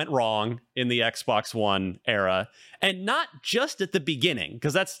lot went wrong in the Xbox One era, and not just at the beginning,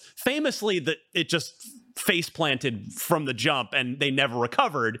 because that's famously that it just face planted from the jump and they never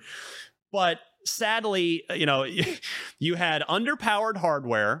recovered. But sadly, you had underpowered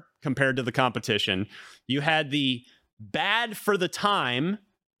hardware compared to the competition. You had the bad for the time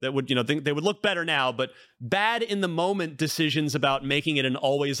that would, think they would look better now, but bad in the moment decisions about making it an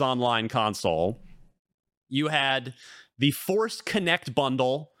always online console. You had the forced Connect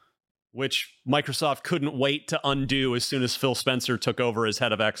bundle, which Microsoft couldn't wait to undo as soon as Phil Spencer took over as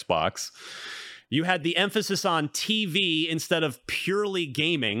head of Xbox. You had the emphasis on TV instead of purely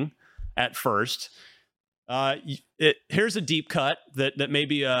gaming at first. Here's a deep cut that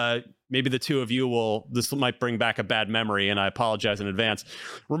maybe the two of you this might bring back a bad memory, and I apologize in advance.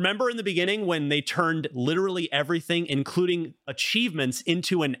 Remember in the beginning when they turned literally everything, including achievements,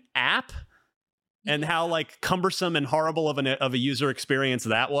 into an app? And how cumbersome and horrible of a user experience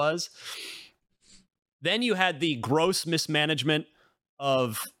that was? Then you had the gross mismanagement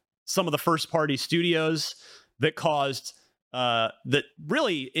of some of the first-party studios that caused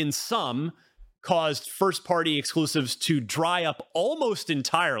first-party exclusives to dry up almost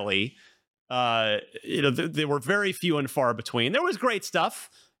entirely. They were very few and far between. There was great stuff.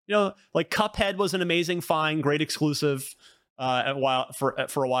 Cuphead was an amazing find, great exclusive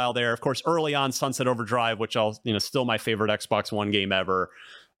for a while there. Of course, early on, Sunset Overdrive, which still my favorite Xbox One game ever.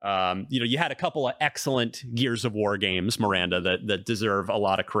 You had a couple of excellent Gears of War games, Miranda, that deserve a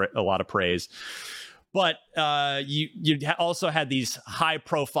lot of praise. But you also had these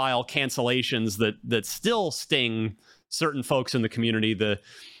high-profile cancellations that still sting certain folks in the community.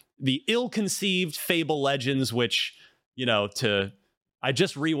 The ill-conceived Fable Legends, which I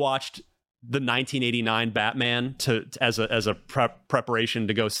just rewatched the 1989 Batman as a preparation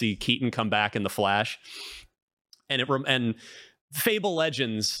to go see Keaton come back in The Flash, and Fable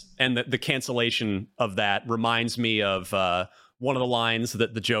Legends and the cancellation of that reminds me of one of the lines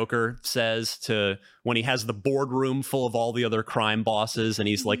that the Joker says to when he has the boardroom full of all the other crime bosses and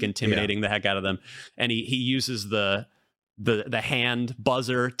he's intimidating the heck out of them, and he uses the hand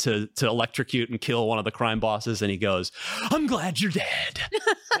buzzer to electrocute and kill one of the crime bosses, and he goes, "I'm glad you're dead."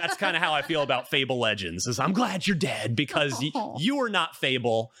 That's kind of how I feel about Fable Legends, is I'm glad you're dead because you are not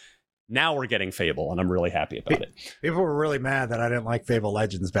Fable. Now we're getting Fable, and I'm really happy about it. People were really mad that I didn't like Fable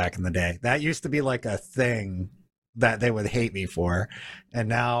Legends back in the day. That used to be like a thing that they would hate me for, and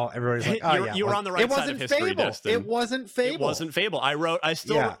now everybody's like, "Oh, you were on the right side of history, Dustin. It wasn't Fable. It wasn't Fable. I wrote a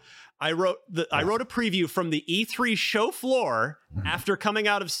preview from the E3 show floor after coming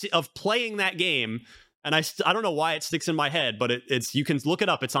out of playing that game, and I don't know why it sticks in my head, but it's you can look it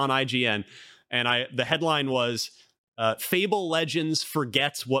up. It's on IGN, and the headline was Fable Legends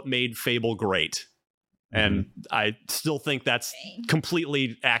forgets what made Fable great. And I still think that's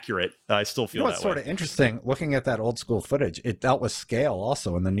completely accurate. I still feel that way. What's sort of interesting, looking at that old school footage, it dealt with scale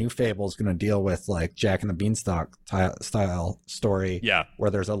also, and the new Fable is going to deal with Jack and the Beanstalk style story,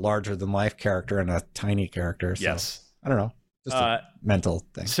 where there's a larger than life character and a tiny character. So, yes, I don't know. Just a mental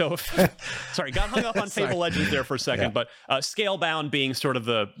thing. So, sorry, got hung up on Fable Legends there for a second, but Scalebound being sort of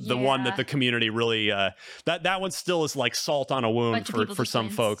the one that the community really that one still is like salt on a wound for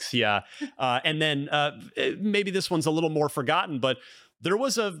some folks. Yeah, and then maybe this one's a little more forgotten, but there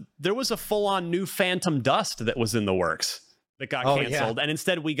was a full on new Phantom Dust that was in the works that got canceled, and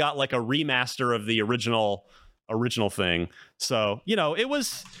instead we got like a remaster of the original thing. So it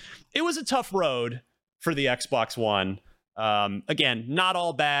was a tough road for the Xbox One. Again, not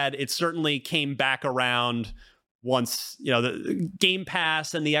all bad. It certainly came back around once, the Game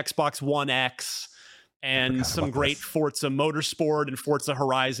Pass and the Xbox One X and some great Forza Motorsport and Forza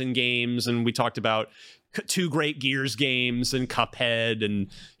Horizon games. And we talked about 2 great Gears games and Cuphead. And,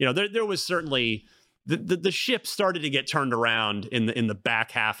 there was certainly the ship started to get turned around in the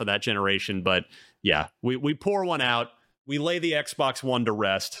back half of that generation. But yeah, we pour one out. We lay the Xbox One to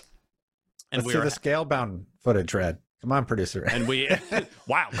rest. And Let's see the scale-bound footage, Red. Come on, producer. And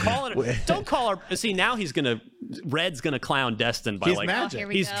wow, don't call her. See, now Red's gonna clown Destin by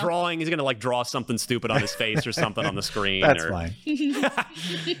magic. He's gonna draw something stupid on his face or something on the screen. That's fine.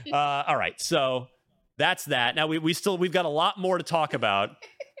 All right, so that's that. Now we've got a lot more to talk about.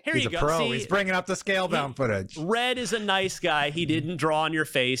 Here He's you a go. pro. See, he's bringing up the scale-bound footage. Red is a nice guy. He didn't draw on your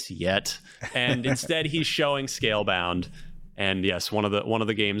face yet, and instead he's showing scale-bound. And yes, one of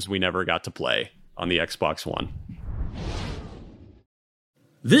the games we never got to play on the Xbox One.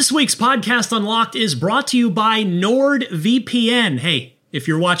 This week's Podcast Unlocked is brought to you by NordVPN. Hey, if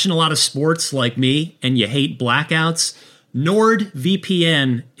you're watching a lot of sports like me and you hate blackouts,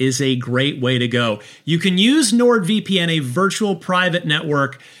 NordVPN is a great way to go. You can use NordVPN, a virtual private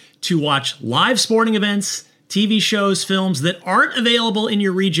network, to watch live sporting events, TV shows, films that aren't available in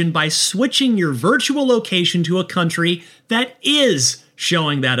your region by switching your virtual location to a country that is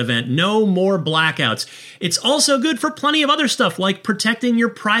showing that event. No more blackouts. It's also good for plenty of other stuff like protecting your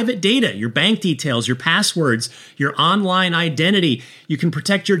private data, your bank details, your passwords, your online identity. You can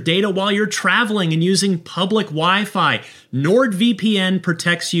protect your data while you're traveling and using public Wi-Fi. NordVPN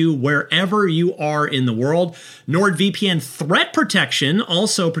protects you wherever you are in the world. NordVPN Threat Protection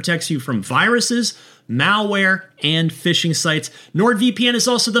also protects you from viruses, malware, and phishing sites. NordVPN is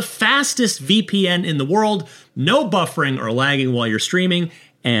also the fastest VPN in the world. No buffering or lagging while you're streaming,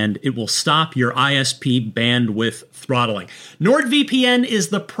 and it will stop your ISP bandwidth throttling. NordVPN is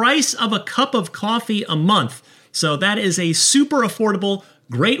the price of a cup of coffee a month, so that is a super affordable,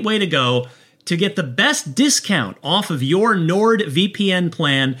 great way to go. To get the best discount off of your NordVPN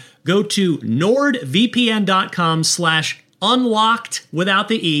plan, go to nordvpn.com/unlocked without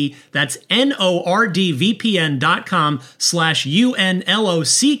the E. That's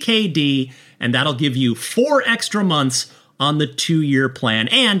nordvpn.com/UNLOCKD. And that'll give you 4 extra months on the 2-year plan.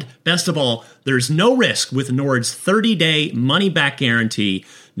 And best of all, there's no risk with Nord's 30-day money-back guarantee.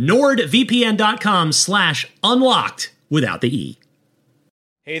 nordvpn.com/unlocked without the E.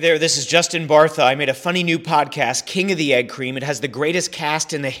 Hey there, this is Justin Bartha. I made a funny new podcast, King of the Egg Cream. It has the greatest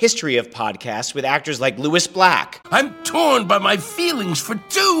cast in the history of podcasts with actors like Louis Black. I'm torn by my feelings for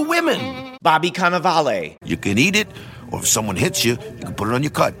 2 women. Bobby Cannavale. You can eat it, or if someone hits you, you can put it on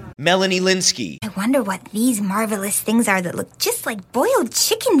your cut. Melanie Linsky. I wonder what these marvelous things are that look just like boiled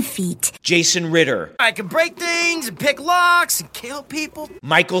chicken feet. Jason Ritter. I can break things and pick locks and kill people.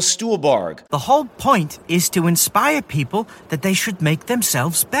 Michael Stuhlbarg. The whole point is to inspire people that they should make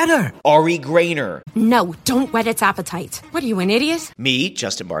themselves better. Ari Grainer. No, don't whet its appetite. What are you, an idiot? Me,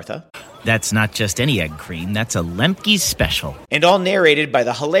 Justin Bartha. That's not just any egg cream, that's a Lemke's special. And all narrated by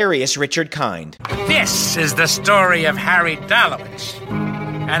the hilarious Richard Kind. This is the story of Harry Dalowitz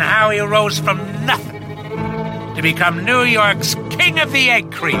and how he rose from nothing to become New York's King of the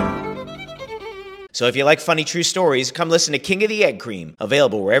Egg Cream. So if you like funny true stories, come listen to King of the Egg Cream,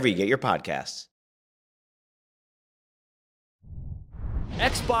 available wherever you get your podcasts.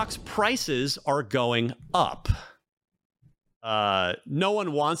 Xbox prices are going up. No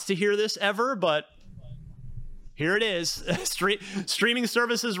one wants to hear this ever, but here it is. Streaming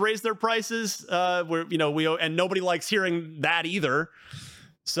services raise their prices. And nobody likes hearing that either.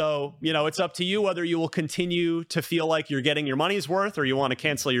 So, it's up to you whether you will continue to feel like you're getting your money's worth or you want to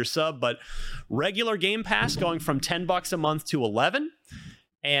cancel your sub. But regular Game Pass going from $10 a month to $11,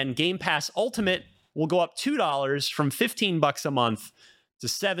 and Game Pass Ultimate will go up $2 from $15 a month to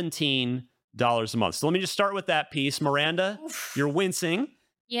 $17 a month. So let me just start with that piece. Miranda, you're wincing.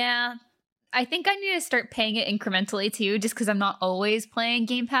 Yeah. I think I need to start paying it incrementally too, just because I'm not always playing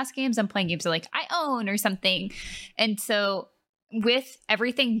Game Pass games. I'm playing games that I own or something. And so with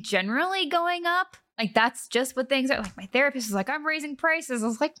everything generally going up, that's just what things are. My therapist is I'm raising prices. I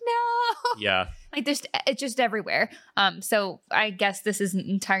was like, no. Yeah. It's just everywhere. So I guess this isn't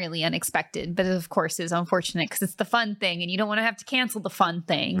entirely unexpected, but it of course is unfortunate because it's the fun thing and you don't want to have to cancel the fun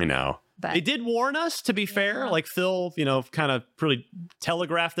thing. I know. But they did warn us, to be fair. Phil, kind of really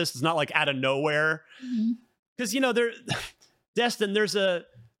telegraphed this. It's not out of nowhere. Because, Destin,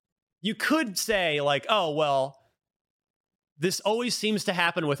 you could say oh, well, this always seems to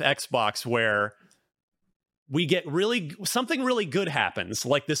happen with Xbox where we get something really good happens,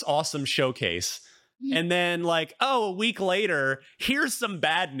 like this awesome showcase. And then a week later, here's some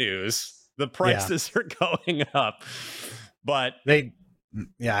bad news. The prices are going up. But I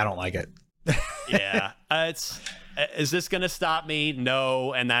don't like it. Yeah, is this going to stop me?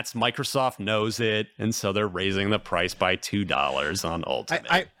 No, and that's Microsoft knows it, and so they're raising the price by $2 on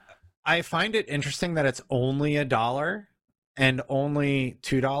Ultimate. I find it interesting that it's only $1 and only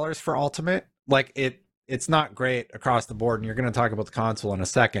 $2 for Ultimate. Like it's not great across the board, and you're going to talk about the console in a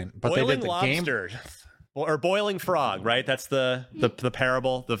second. But boiling they did the lobster, or boiling frog, right? That's the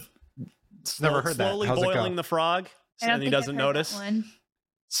parable. Never heard that. Slowly How's boiling the frog, and he doesn't notice.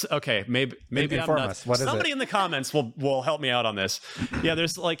 Okay, maybe I'm nuts. Somebody in the comments will help me out on this. Yeah,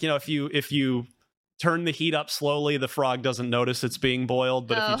 there's like, if you turn the heat up slowly, the frog doesn't notice it's being boiled,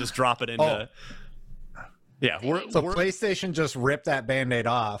 but if you just drop it into PlayStation just ripped that Band-Aid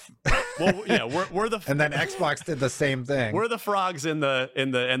off. Well, yeah, we're the and then Xbox did the same thing. We're the frogs in the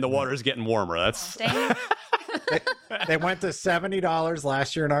water's getting warmer. That's they went to $70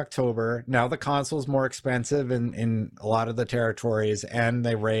 last year in October. Now the console's more expensive in a lot of the territories, and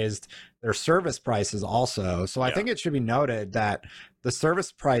they raised their service prices also. So I think it should be noted that the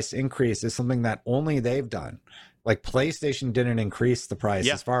service price increase is something that only they've done. Like PlayStation didn't increase the price,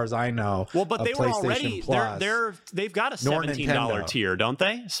 as far as I know. Well, but they were already they've got a $17 tier, don't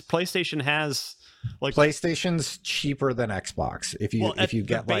they? PlayStation has PlayStation's cheaper than Xbox if you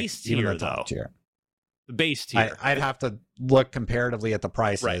get base even tier, the top tier. The base tier. I'd have to look comparatively at the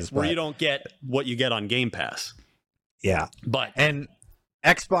prices, right? Where you don't get what you get on Game Pass. Yeah, and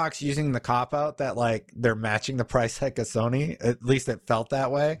Xbox using the cop out that like they're matching the price hike of Sony. At least it felt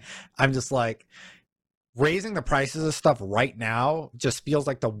that way. I'm just like, raising the prices of stuff right now just feels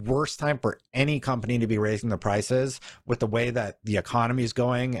like the worst time for any company to be raising the prices with the way that the economy is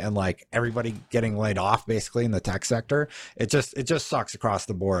going and like everybody getting laid off basically in the tech sector. It just sucks across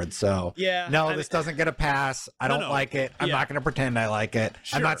the board. So this doesn't get a pass. I don't like it. I'm not going to pretend I like it.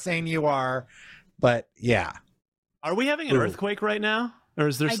 Sure. I'm not saying you are, but yeah. Are we having an earthquake right now? Or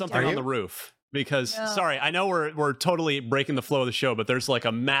is there something on the roof? Because sorry, I know we're totally breaking the flow of the show, but there's like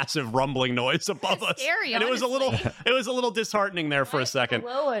a massive rumbling noise above us, scary, and honestly. it was a little disheartening there for a second.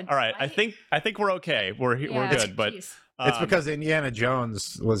 All right, I think we're okay. We're good, but it's because Indiana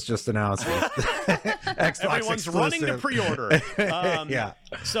Jones was just announced. Xbox everyone's exclusive. running to pre-order.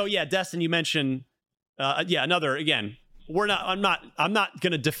 So Destin, you mentioned another again. I'm not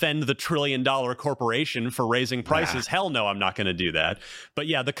going to defend the $1 trillion corporation for raising prices. Hell no, I'm not going to do that. But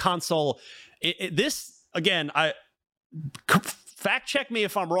yeah, the console. This again, fact check me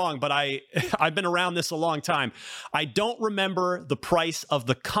if I'm wrong, but I've been around this a long time. I don't remember the price of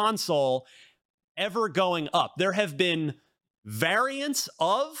the console ever going up. There have been variants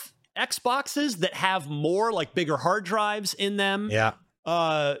of Xboxes that have more, like bigger hard drives in them. Yeah.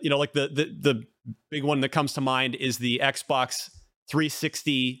 Like the big one that comes to mind is the Xbox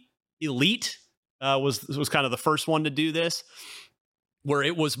 360 Elite. Was kind of the first one to do this, where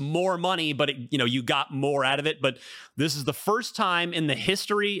it was more money, but you got more out of it. But this is the first time in the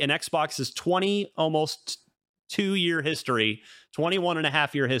history in Xbox's almost 2-year history, 21 and a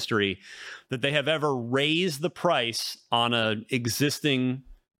half year history, that they have ever raised the price on an existing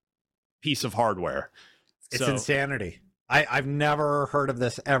piece of hardware. It's insanity. I've never heard of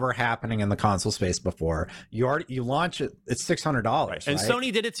this ever happening in the console space before. You launch it, it's $600, right? And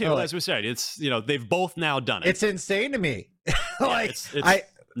Sony did it too, as we said. It's they've both now done it. It's insane to me. It's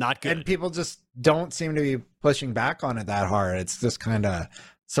not good. And people just don't seem to be pushing back on it that hard. It's just kind of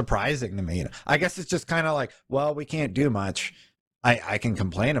surprising to me. I guess it's just kind of like, well, we can't do much. I can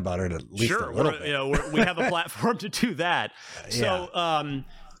complain about it at least a little bit. We have a platform to do that. So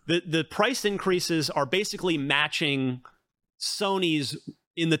the price increases are basically matching Sony's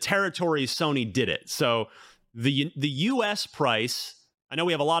in the territories Sony did it. So the US price, I know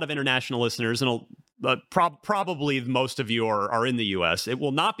we have a lot of international listeners, and probably most of you are in the US. It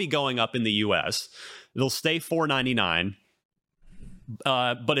will not be going up in the US. It'll stay $4.99,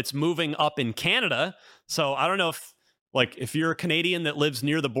 but it's moving up in Canada. So I don't know if you're a Canadian that lives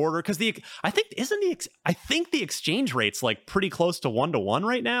near the border, because I think the exchange rate's like pretty close to 1-to-1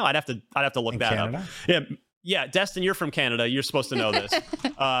 right now. I'd have to look that Canada? up. Yeah, Destin, you're from Canada. You're supposed to know this.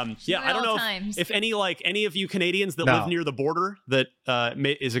 I don't know if any of you Canadians that live near the border, that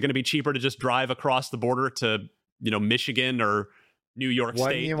is it going to be cheaper to just drive across the border to Michigan or New York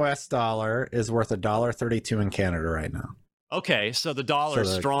State? One US dollar is worth $1.32 in Canada right now. Okay, so the dollar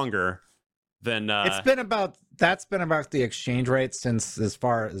is stronger than that's been about the exchange rate since as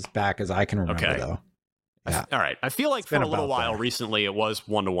far as back as I can remember, though. Yeah. All right. I feel like for a little while recently it was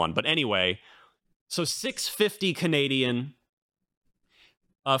 1-to-1, but anyway. So $650 Canadian,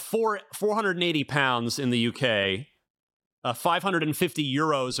 480 pounds in the UK, 550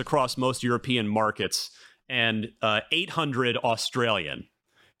 euros across most European markets, and 800 Australian.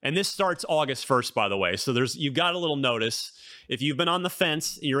 And this starts August 1st, by the way. So you've got a little notice. If you've been on the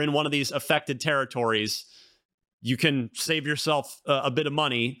fence, you're in one of these affected territories, you can save yourself a bit of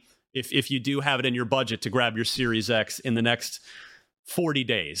money if you do have it in your budget to grab your Series X in the next 40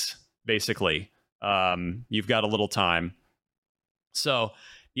 days, basically. You've got a little time. So,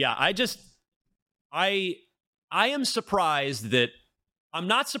 yeah, I am surprised that I'm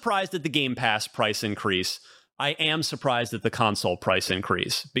not surprised at the Game Pass price increase. I am surprised at the console price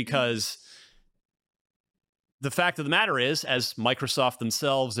increase, because the fact of the matter is, as Microsoft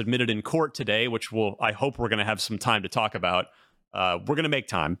themselves admitted in court today, which I hope we're going to have some time to talk about, we're going to make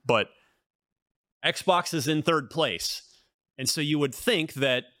time, but Xbox is in third place. And so you would think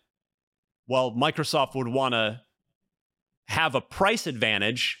that, well, Microsoft would want to have a price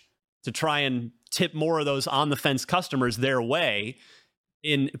advantage to try and tip more of those on-the-fence customers their way,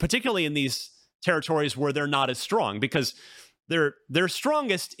 particularly in these territories where they're not as strong, because they're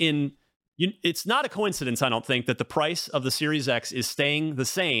strongest in... It's not a coincidence, I don't think, that the price of the Series X is staying the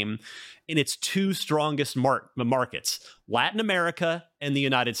same in its two strongest markets, Latin America and the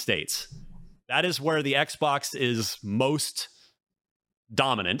United States. That is where the Xbox is most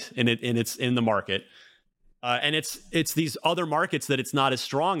dominant in the market. And it's these other markets that it's not as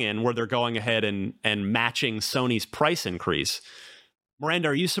strong in, where they're going ahead and matching Sony's price increase. Miranda,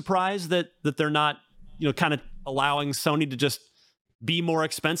 are you surprised that they're not, kind of allowing Sony to just be more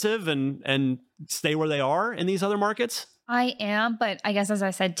expensive and stay where they are in these other markets? I am, but I guess, as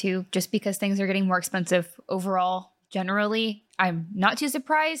I said too, just because things are getting more expensive overall, generally, I'm not too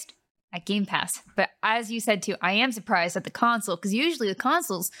surprised at Game Pass. But as you said too, I am surprised at the console, because usually with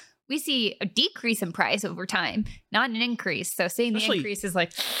consoles, we see a decrease in price over time, not an increase. So seeing the increase is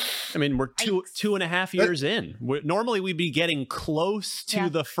like... I mean, we're 2.5 years in. Normally, we'd be getting close to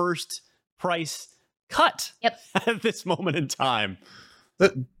the first price cut at this moment in time.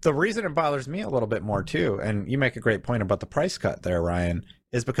 The reason it bothers me a little bit more too, and you make a great point about the price cut there, Ryan,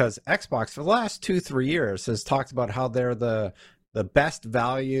 is because Xbox for the last 2-3 years has talked about how they're the best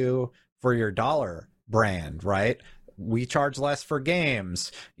value for your dollar brand, right? We charge less for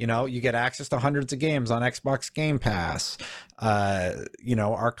games. You get access to hundreds of games on Xbox Game Pass.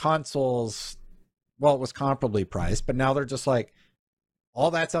 Our consoles, well, it was comparably priced, but now they're just like, all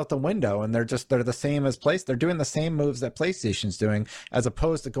that's out the window, and they're the same as PlayStation. They're doing the same moves that PlayStation's doing, as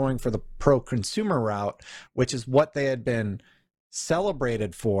opposed to going for the pro consumer route, which is what they had been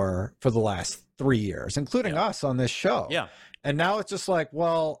celebrated for the last 3 years, including us on this show. Yeah. And now it's just like,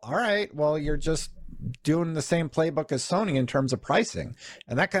 well, all right, well, you're just doing the same playbook as Sony in terms of pricing.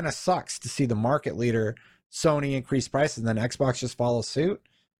 And that kind of sucks to see the market leader, Sony, increase prices, and then Xbox just follow suit.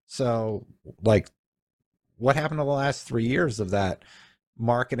 So, like, what happened to the last 3 years of that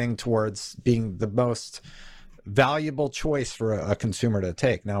marketing towards being the most valuable choice for a consumer to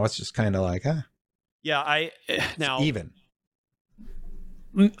take? Now it's just kind of like, even.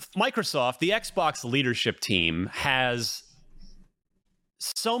 Microsoft, the Xbox leadership team, has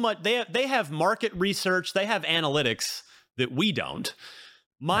so much. They have market research, they have analytics that we don't.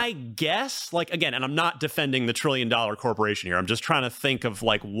 My guess, again, and I'm not defending the $1 trillion corporation here. I'm just trying to think of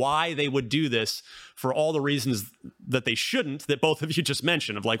why they would do this, for all the reasons that they shouldn't, that both of you just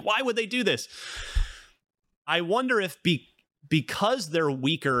mentioned, of why would they do this? I wonder if because they're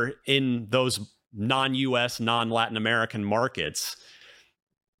weaker in those non-US, non-Latin American markets,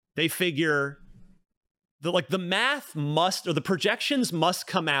 they figure that the math must, or the projections must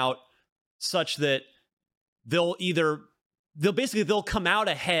come out such that they'll come out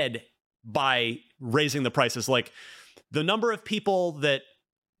ahead by raising the prices. The number of people that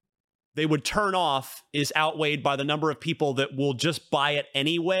they would turn off is outweighed by the number of people that will just buy it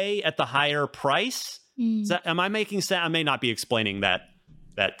anyway at the higher price. Am I making sense? I may not be explaining that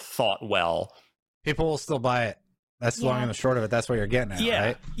thought well. People will still buy it. That's the long and the short of it. That's what you're getting at,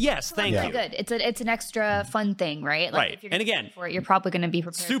 right? Yes, thank you. Good. It's an extra fun thing, right? Right. If you're and again, for it, you're probably going to be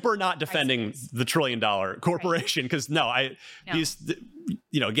prepared. Super not defending the $1 trillion corporation, because again,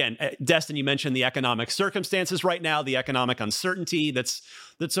 Destin, you mentioned the economic circumstances right now, the economic uncertainty. That's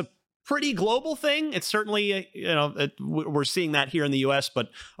a pretty global thing. It's certainly we're seeing that here in the U.S., but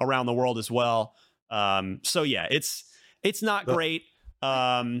around the world as well. So yeah, it's not great.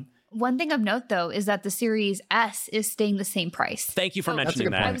 One thing of note, though, is that the Series S is staying the same price. Thank you for mentioning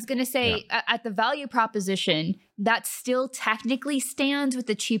that. I was going to say, at the value proposition, that still technically stands with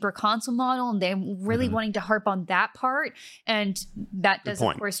the cheaper console model, and they're really wanting to harp on that part. And that does,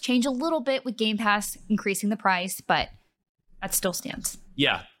 of course, change a little bit with Game Pass increasing the price, but that still stands.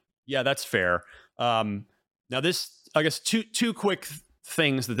 Yeah, that's fair. Now, this, I guess, two quick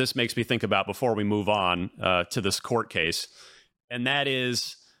things that this makes me think about before we move on to this court case, and that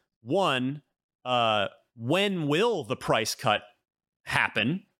is, one, when will the price cut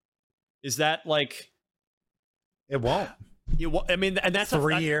happen? Is that like it won't? I mean, and that's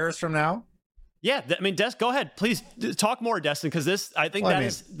 3 years from now. Yeah, I mean, Des, go ahead, please talk more, Destin, because I think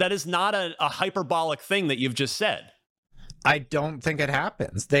that is not a hyperbolic thing that you've just said. I don't think it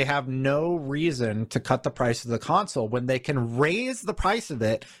happens. They have no reason to cut the price of the console when they can raise the price of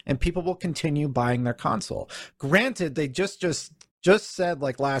it and people will continue buying their console. Granted, they just said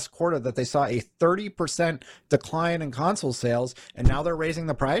like last quarter that they saw a 30% decline in console sales and now they're raising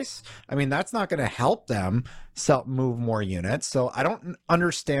the price. I mean, that's not going to help them move more units. So I don't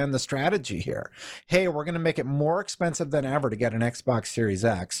understand the strategy here. Hey, we're going to make it more expensive than ever to get an Xbox Series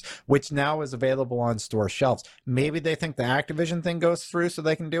X, which now is available on store shelves. Maybe they think the Activision thing goes through so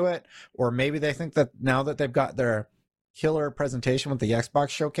they can do it. Or maybe they think that now that they've got their killer presentation with the Xbox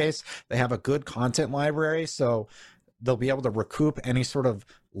showcase, they have a good content library. So they'll be able to recoup any sort of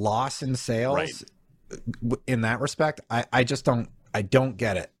loss in sales in that respect. I don't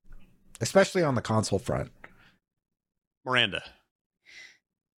get it, especially on the console front. Miranda.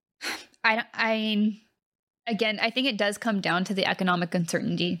 Again, I think it does come down to the economic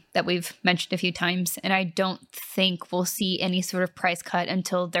uncertainty that we've mentioned a few times. And I don't think we'll see any sort of price cut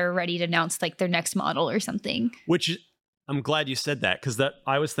until they're ready to announce like their next model or something. Which I'm glad you said that, because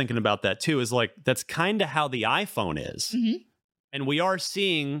I was thinking about that too, is like, that's kind of how the iPhone is. Mm-hmm. And we are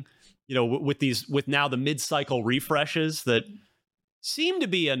seeing, with now the mid-cycle refreshes that seem to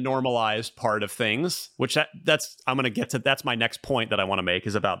be a normalized part of things, which that's I'm going to get to. That's my next point that I want to make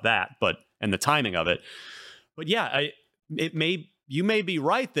is about that, and the timing of it. But yeah, you may be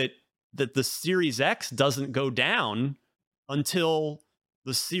right that the Series X doesn't go down until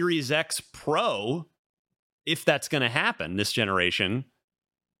the Series X Pro, if that's going to happen this generation,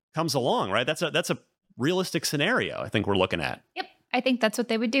 comes along, right? That's a realistic scenario I think we're looking at. Yep, I think that's what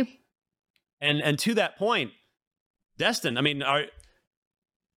they would do. And to that point, Destin, I mean,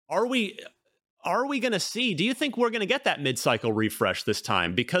 are we going to see? Do you think we're going to get that mid-cycle refresh this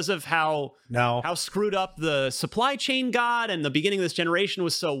time because of how screwed up the supply chain got, and the beginning of this generation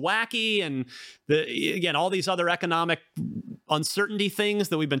was so wacky, and again all these other economic uncertainty things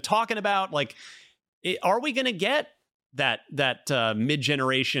that we've been talking about? Like, are we going to get that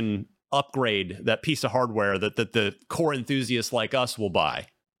mid-generation upgrade, that piece of hardware that the core enthusiasts like us will buy?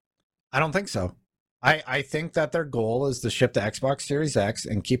 I don't think so. I think that their goal is to ship the Xbox Series X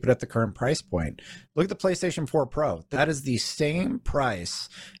and keep it at the current price point. Look at the PlayStation 4 Pro. That is the same price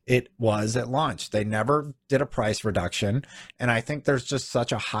it was at launch. They never did a price reduction. And I think there's just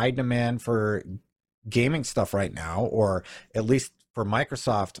such a high demand for gaming stuff right now, or at least for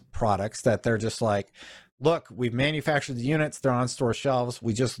Microsoft products, that they're just like, look, we've manufactured the units. They're on store shelves.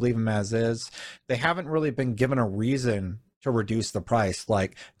 We just leave them as is. They haven't really been given a reason to reduce the price.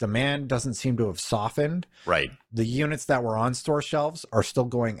 Like, demand doesn't seem to have softened. Right. The units that were on store shelves are still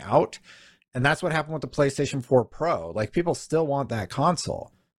going out. And that's what happened with the PlayStation 4 Pro. Like, people still want that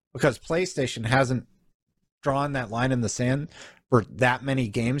console because PlayStation hasn't drawn that line in the sand for that many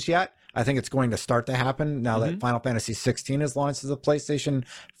games yet. I think it's going to start to happen now that Final Fantasy 16 is launched as a PlayStation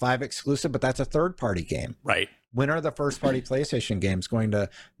 5 exclusive, but that's a third-party game. Right. When are the first-party PlayStation games going to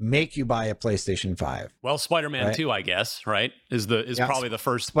make you buy a PlayStation 5? Well, Spider-Man 2, I guess, right, is probably the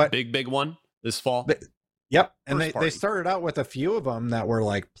first big one this fall. Yep, and they started out with a few of them that were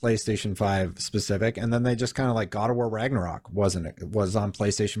like PlayStation 5 specific, and then they just kind of like God of War Ragnarok was on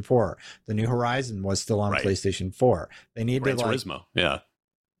PlayStation 4. The New Horizon was still on PlayStation 4. They need Gran Turismo, yeah.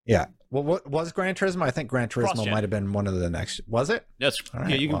 Well, what was Gran Turismo? I think Gran Turismo might have been one of the next. Was it? Yes.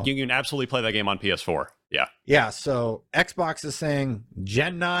 Right, you can absolutely play that game on PS4. Yeah. Yeah. So Xbox is saying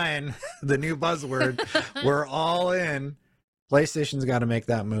Gen 9, the new buzzword. We're all in. PlayStation's got to make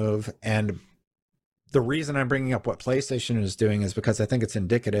that move. And the reason I'm bringing up what PlayStation is doing is because I think it's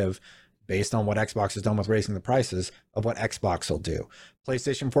indicative, based on what Xbox has done with raising the prices, of what Xbox will do.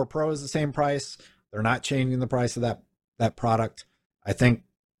 PlayStation 4 Pro is the same price. They're not changing the price of that product. I think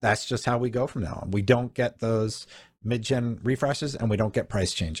that's just how we go from now on. We don't get those mid-gen refreshes, and we don't get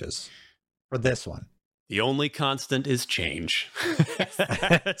price changes for this one. The only constant is change.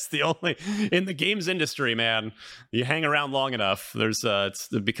 It's the only in the games industry, man. You hang around long enough,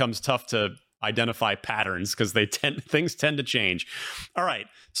 it becomes tough to identify patterns because things tend to change. All right,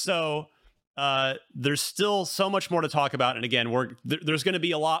 so there's still so much more to talk about, and again, there's going to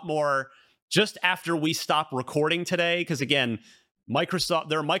be a lot more just after we stop recording today, because again, there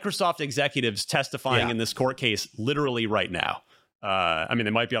are Microsoft executives testifying in this court case literally right now. I mean,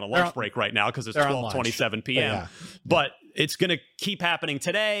 they might be on a lunch break right now because it's 12:27 p.m. But it's going to keep happening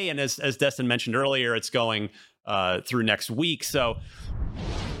today, and as Destin mentioned earlier, it's going through next week. So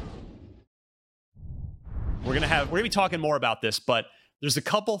we're gonna be talking more about this, but there's a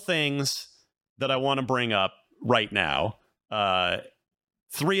couple things that I want to bring up right now.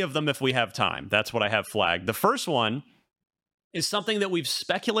 3 of them if we have time. That's what I have flagged. The first one is something that we've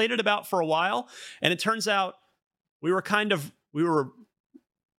speculated about for a while, and it turns out we were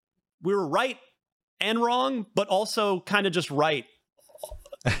right and wrong, but also kind of just right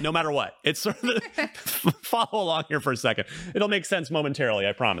no matter what. It's sort of follow along here for a second. It'll make sense momentarily,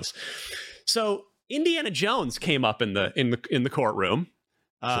 I promise. So Indiana Jones came up in the courtroom.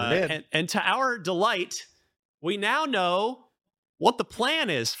 Sure did. And to our delight, we now know what the plan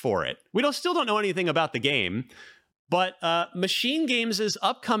is for it. We still don't know anything about the game, but Machine Games'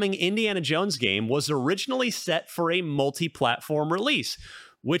 upcoming Indiana Jones game was originally set for a multi-platform release,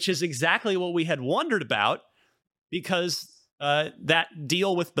 which is exactly what we had wondered about, because that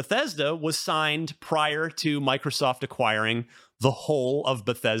deal with Bethesda was signed prior to Microsoft acquiring the whole of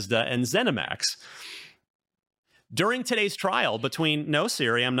Bethesda and ZeniMax. During today's trial between... No,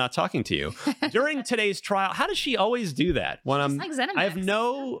 Siri, I'm not talking to you. During today's trial... How does she always do that? When I'm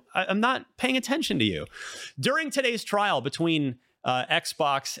not paying attention to you. During today's trial between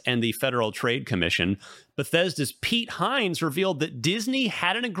Xbox and the Federal Trade Commission, Bethesda's Pete Hines revealed that Disney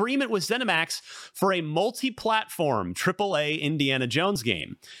had an agreement with ZeniMax for a multi-platform AAA Indiana Jones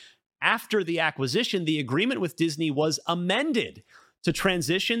game. After the acquisition, the agreement with Disney was amended to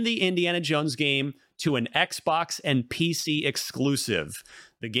transition the Indiana Jones game to an Xbox and PC exclusive.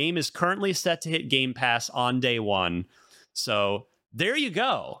 The game is currently set to hit Game Pass on day 1. So there you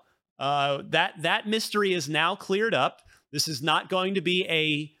go. That mystery is now cleared up. This is not going to be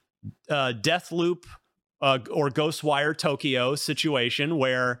a Deathloop or Ghostwire Tokyo situation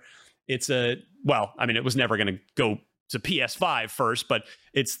where it's it was never going to go to PS5 first, but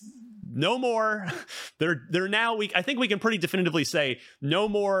it's no more. They're now. I think we can pretty definitively say no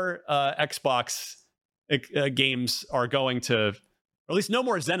more Xbox games are going to, or at least no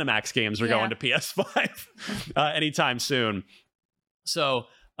more ZeniMax games are going to PS5 anytime soon. So,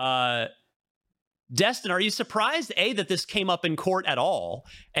 Destin, are you surprised, A, that this came up in court at all,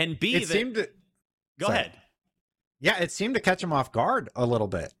 and B, Go ahead. Yeah, it seemed to catch him off guard a little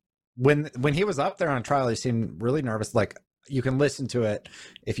bit. When he was up there on trial, he seemed really nervous. Like, you can listen to it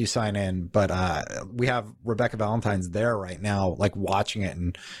if you sign in, but we have Rebecca Valentine's there right now, like watching it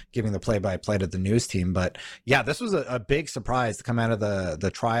and giving the play-by-play to the news team. But yeah, this was a big surprise to come out of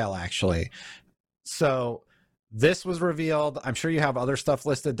the trial, actually. So this was revealed. I'm sure you have other stuff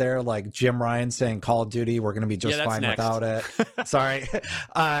listed there, like Jim Ryan saying Call of Duty, we're going to be just fine without it. Sorry.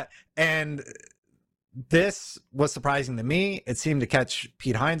 And this was surprising to me. It seemed to catch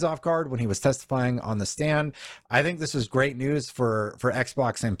Pete Hines off guard when he was testifying on the stand. I think this is great news for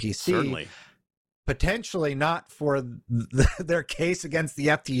Xbox and PC. Certainly. Potentially not for their case against the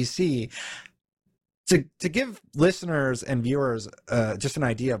FTC. To give listeners and viewers just an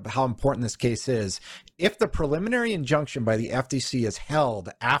idea of how important this case is, if the preliminary injunction by the FTC is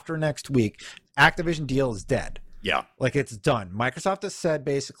held after next week, Activision deal is dead. Yeah. Like, it's done. Microsoft has said,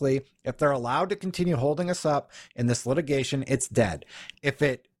 basically, if they're allowed to continue holding us up in this litigation, it's dead. If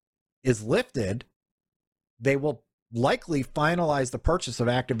it is lifted, they will likely finalize the purchase of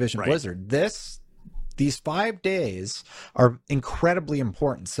Activision Blizzard. These 5 days are incredibly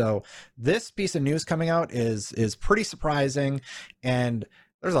important. So this piece of news coming out is pretty surprising, and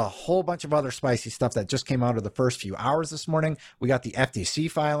there's a whole bunch of other spicy stuff that just came out of the first few hours this morning. We got the FTC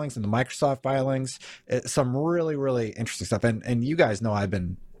filings and the Microsoft filings. Some really, really interesting stuff. And you guys know I've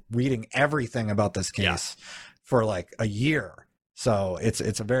been reading everything about this case for like a year. So it's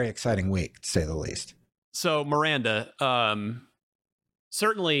a very exciting week, to say the least. So, Miranda,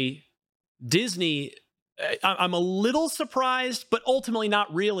 certainly Disney, I'm a little surprised, but ultimately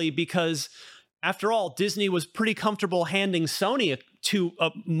not really, because after all, Disney was pretty comfortable handing Sony to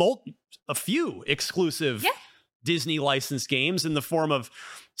a few exclusive Disney licensed games in the form of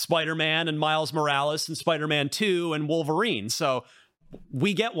Spider-Man and Miles Morales and Spider-Man 2 and Wolverine. So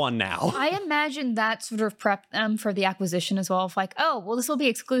we get one now. I imagine that sort of prepped them for the acquisition as well. Of like, oh, well, this will be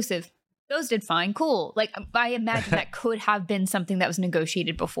exclusive. Those did fine. Cool. Like, I imagine that could have been something that was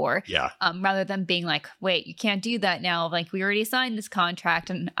negotiated before. Yeah. Rather than being like, wait, you can't do that now. Like, we already signed this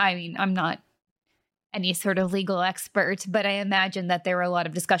contract. And I mean, I'm not any sort of legal expert, but I imagine that there were a lot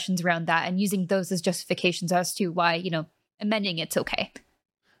of discussions around that and using those as justifications as to why, amending it's okay.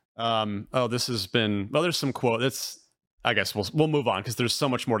 This has been, there's some quote. I guess we'll move on because there's so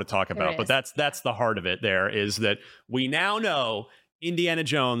much more to talk about, but that's the heart of it. There is that we now know Indiana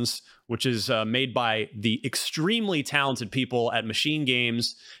Jones, which is made by the extremely talented people at Machine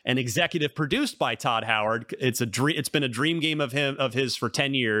Games and executive produced by Todd Howard. It's been a dream game of his for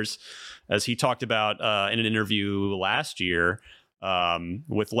 10 years, as he talked about in an interview last year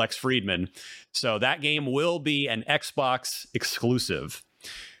with Lex Friedman. So that game will be an Xbox exclusive.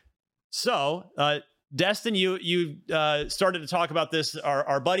 So, Destin, you started to talk about this.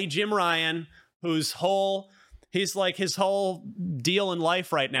 Our buddy Jim Ryan, his whole deal in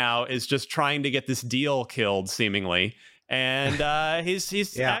life right now is just trying to get this deal killed, seemingly, and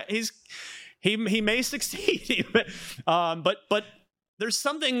he may succeed. But there's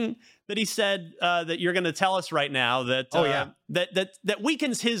something that he said that you're going to tell us right now that that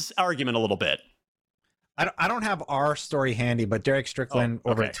weakens his argument a little bit. I don't have our story handy, but Derek Strickland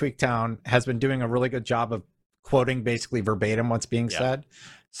over at Tweaktown has been doing a really good job of quoting basically verbatim what's being said.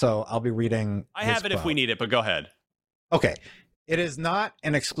 So I'll be reading. I have it if we need it, but go ahead. Okay. It is not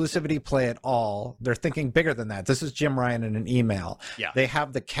an exclusivity play at all. They're thinking bigger than that. This is Jim Ryan in an email. Yeah. They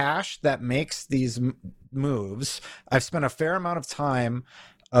have the cash that makes these moves. I've spent a fair amount of time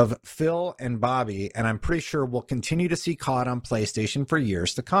of Phil and Bobby, and I'm pretty sure we'll continue to see COD on PlayStation for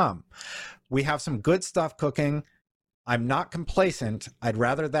years to come. We have some good stuff cooking. I'm not complacent. I'd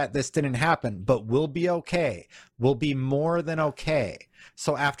rather that this didn't happen, but we'll be okay. We'll be more than okay.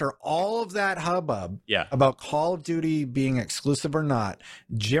 So after all of that hubbub about Call of Duty being exclusive or not,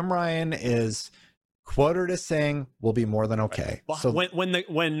 Jim Ryan is quoted as saying, we'll be more than okay. Right. So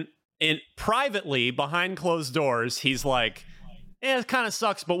when privately behind closed doors, he's like, it kind of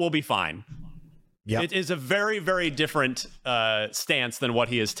sucks, but we'll be fine. Yep. It is a very, very different stance than what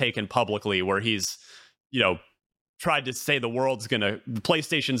he has taken publicly, where he's, tried to say the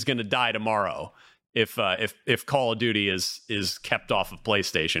PlayStation's gonna die tomorrow if Call of Duty is kept off of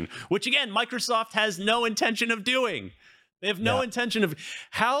PlayStation, which again Microsoft has no intention of doing. They have no intention of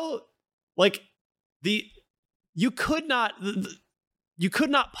you could not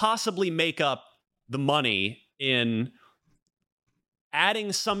possibly make up the money in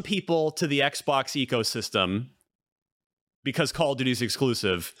adding some people to the Xbox ecosystem because Call of Duty is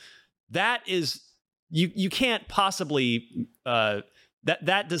exclusive. That is, you can't possibly,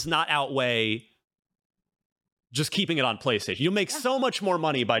 that does not outweigh just keeping it on PlayStation. You'll make so much more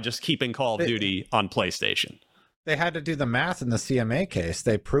money by just keeping Call of Duty on PlayStation. They had to do the math in the CMA case.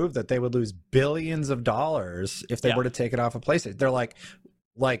 They proved that they would lose billions of dollars if they were to take it off of PlayStation. They're like,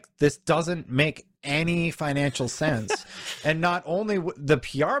 this doesn't make any financial sense. And not only the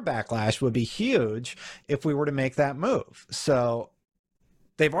PR backlash would be huge if we were to make that move. So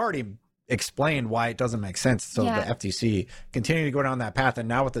they've already explained why it doesn't make sense. So the FTC continue to go down that path. And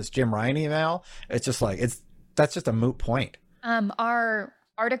now with this Jim Ryan email, it's just like, that's just a moot point. Our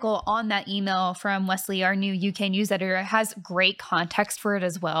article on that email from Wesley, our new UK news editor, has great context for it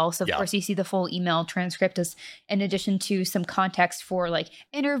as well. So of course you see the full email transcript as in addition to some context for like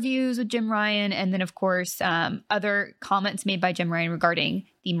interviews with Jim Ryan, and then of course other comments made by Jim Ryan regarding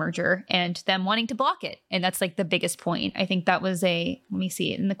the merger and them wanting to block it. And that's like the biggest point. I think that was let me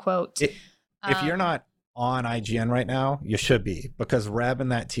see it in the quote. If you're not on IGN right now, you should be, because Reb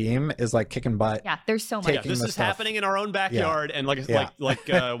and that team is like kicking butt. Yeah, there's so much. This is happening in our own backyard, and like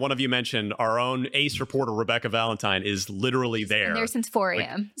one of you mentioned, our own ace reporter Rebecca Valentine is literally there. Been there since 4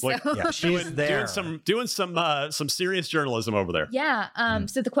 a.m. She's there doing some serious journalism over there. Yeah.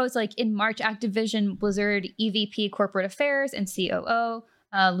 So the quote's like, in March, Activision Blizzard EVP Corporate Affairs and COO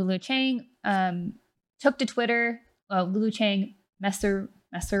Lulu Chang took to Twitter. Lulu Chang Messervy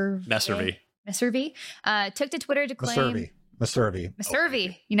took to Twitter to claim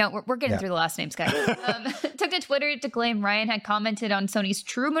Messervy. You know, we're getting through the last names, guys. Took to Twitter to claim Ryan had commented on Sony's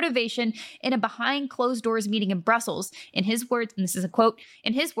true motivation in a behind closed doors meeting in Brussels. In his words, and this is a quote,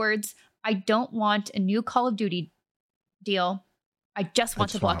 in his words, "I don't want a new Call of Duty deal. I just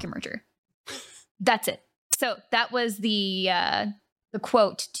want to block your merger." That's it. So that was the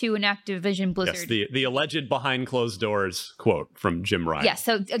quote to an Activision Blizzard. Yes, the alleged behind closed doors quote from Jim Ryan. Yeah,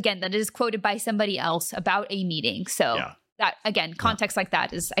 so again, that is quoted by somebody else about a meeting. So that, again, context like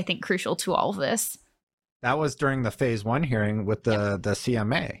that is, I think, crucial to all of this. That was during the phase 1 hearing with the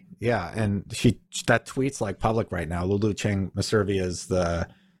CMA. Yeah, and that tweet's like public right now. Lulu Chang Messervy is the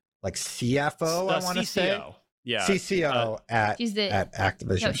CFO, I want to say. Yeah. CCO at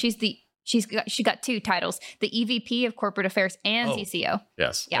Activision. No, she got two titles: the EVP of Corporate Affairs and CCO.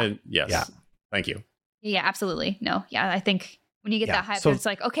 Yes. Yeah. Thank you. Yeah, absolutely. No. Yeah, I think when you get that high, it's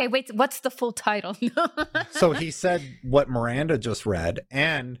like, okay, wait, what's the full title? So he said what Miranda just read,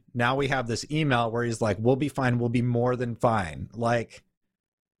 and now we have this email where he's like, "We'll be fine. We'll be more than fine." Like,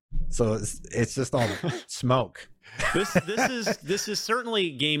 So it's just all smoke. This is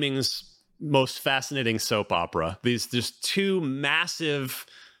certainly gaming's most fascinating soap opera. These just two massive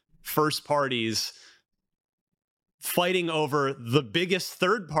first parties fighting over the biggest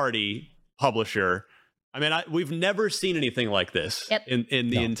third party publisher. I mean, we've never seen anything like this in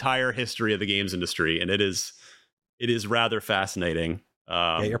the entire history of the games industry, and it is rather fascinating.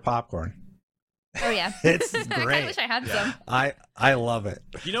 Get your popcorn. Oh yeah, it's great. I wish I had some. I love it.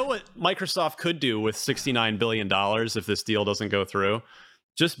 You know what Microsoft could do with $69 billion if this deal doesn't go through?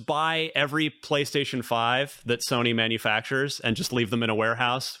 Just buy every PlayStation 5 that Sony manufactures and just leave them in a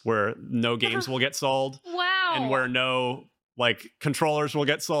warehouse where no games will get sold. Wow. And where no controllers will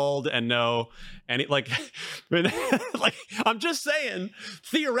get sold and like I'm just saying,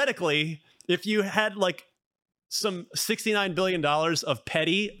 theoretically, if you had some $69 billion of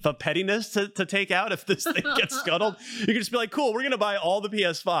pettiness to take out if this thing gets scuttled, you can just be like, cool, we're going to buy all the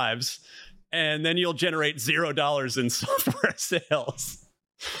PS5s and then you'll generate $0 in software sales.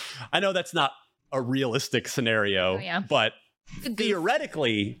 I know that's not a realistic scenario, but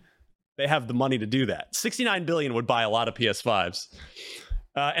theoretically, they have the money to do that. $69 billion would buy a lot of PS5s.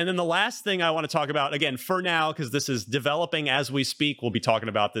 And then the last thing I want to talk about, again, for now, because this is developing as we speak, we'll be talking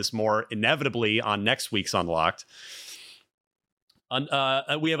about this more inevitably on next week's Unlocked.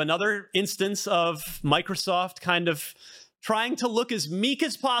 We have another instance of Microsoft kind of trying to look as meek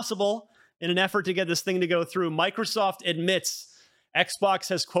as possible in an effort to get this thing to go through. Microsoft admits Xbox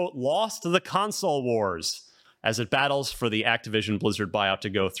has, quote, lost the console wars as it battles for the Activision Blizzard buyout to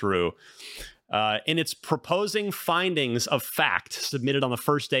go through. In its proposing findings of fact submitted on the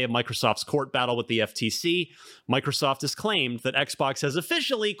first day of Microsoft's court battle with the FTC, Microsoft has claimed that Xbox has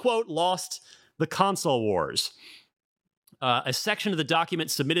officially, quote, lost the console wars. A section of the document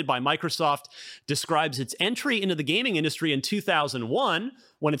submitted by Microsoft describes its entry into the gaming industry in 2001,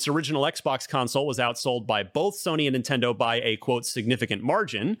 when its original Xbox console was outsold by both Sony and Nintendo by a, quote, significant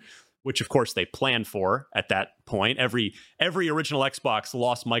margin, which of course they planned for at that point. Every original Xbox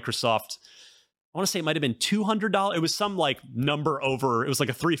lost Microsoft, I want to say it might have been $200. It was some number over, it was like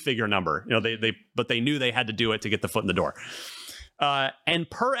a 3-figure number. You know, but they knew they had to do it to get the foot in the door. And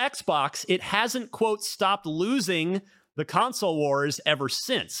per Xbox, it hasn't, quote, stopped losing the console wars ever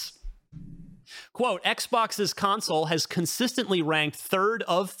since. Quote, Xbox's console has consistently ranked third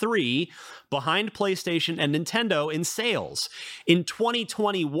of 3 behind PlayStation and Nintendo in sales. In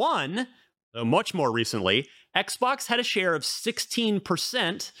 2021, much more recently, Xbox had a share of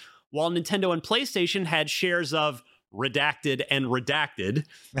 16%, while Nintendo and PlayStation had shares of redacted and redacted,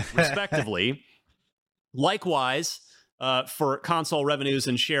 respectively. Likewise, for console revenues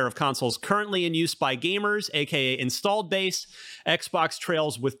and share of consoles currently in use by gamers, aka installed base, Xbox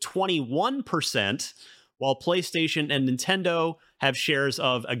trails with 21%, while PlayStation and Nintendo have shares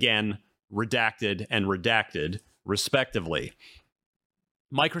of, again, redacted and redacted, respectively.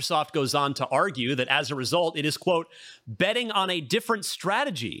 Microsoft goes on to argue that as a result, it is, quote, betting on a different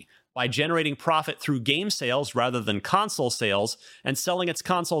strategy by generating profit through game sales rather than console sales and selling its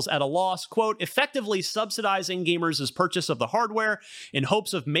consoles at a loss, quote, effectively subsidizing gamers' purchase of the hardware in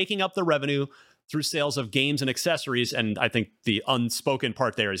hopes of making up the revenue through sales of games and accessories. And I think the unspoken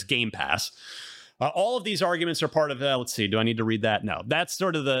part there is Game Pass. All of these arguments are part of, let's see, do I need to read that? No, that's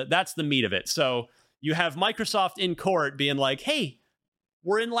sort of that's the meat of it. So you have Microsoft in court being like, hey,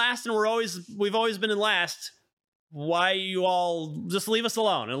 we're in last and we've always been in last. Why you all just leave us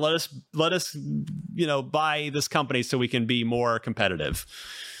alone and let us buy this company so we can be more competitive.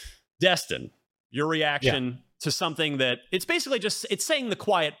 Destin, your reaction to something that it's basically just it's saying the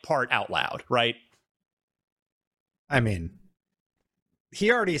quiet part out loud, right? I mean, he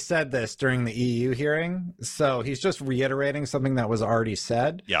already said this during the EU hearing, so he's just reiterating something that was already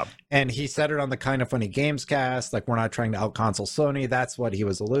said. Yeah. And he said it on the Kind of Funny Games cast, like, we're not trying to out-console Sony. That's what he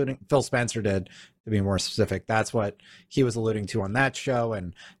was alluding, Phil Spencer did, to be more specific. That's what he was alluding to on that show,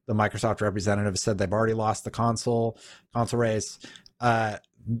 and the Microsoft representative said they've already lost the console race.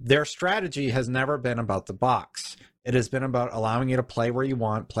 Their strategy has never been about the box. It has been about allowing you to play where you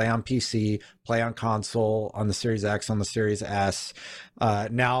want, play on PC, play on console, on the Series X, on the Series S.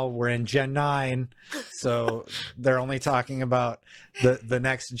 Now we're in Gen 9, so they're only talking about the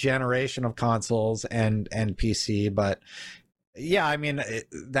next generation of consoles and PC. But yeah, I mean,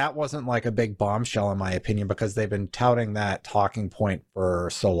 that wasn't like a big bombshell in my opinion, because they've been touting that talking point for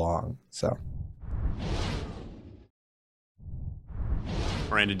so long. So,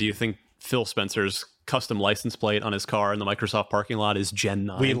 Miranda, do you think Phil Spencer's custom license plate on his car in the Microsoft parking lot is Gen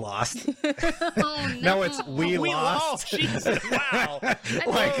 9? We lost. Oh, no, it's we lost. Jesus, wow.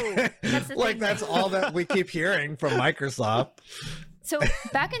 That's all that we keep hearing from Microsoft. So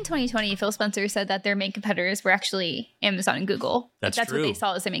back in 2020, Phil Spencer said that their main competitors were actually Amazon and Google. That's what true. they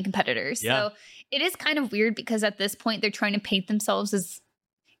saw as their main competitors. Yeah. So it is kind of weird because at this point they're trying to paint themselves as,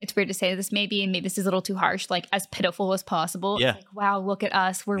 it's weird to say this maybe, and maybe this is a little too harsh, like as pitiful as possible. Yeah. It's like, wow, look at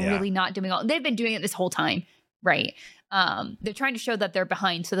us. We're really not doing all. They've been doing it this whole time, right? They're trying to show that they're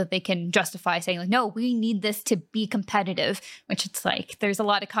behind so that they can justify saying like, no, we need this to be competitive, which it's like, there's a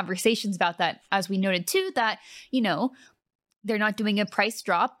lot of conversations about that, as we noted too, that, you know, they're not doing a price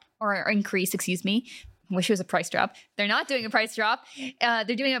drop or increase, excuse me. I wish it was a price drop. They're not doing a price drop. They're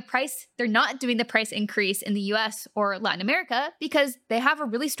not doing the price increase in the US or Latin America because they have a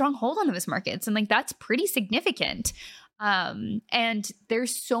really strong hold on those markets. And like, that's pretty significant. And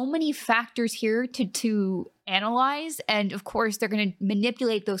there's so many factors here to analyze. And of course, they're going to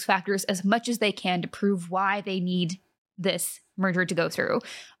manipulate those factors as much as they can to prove why they need this merger to go through.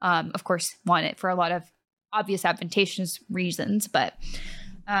 Of course, want it for a lot of obvious advantageous reasons, but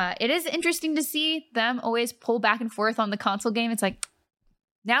it is interesting to see them always pull back and forth on the console game. It's like,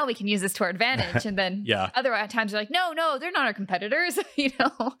 now we can use this to our advantage. And then other times they're like, no, they're not our competitors. You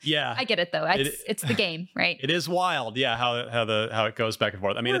know? Yeah. I get it though. It's the game, right? It is wild. Yeah. How it goes back and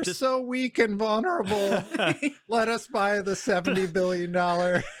forth. I mean, we're so weak and vulnerable. Let us buy the $70 billion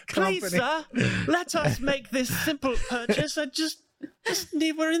company. Please, sir, let us make this simple purchase.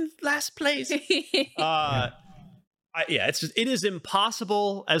 We're in last place. It is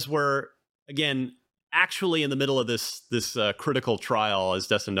impossible, as we're again actually in the middle of this critical trial, as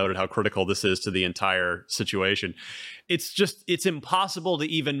Destin noted how critical this is to the entire situation. It's impossible to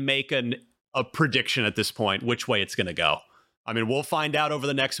even make a prediction at this point which way it's going to go. I mean, we'll find out over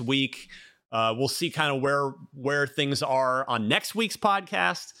the next week. We'll see kind of where things are on next week's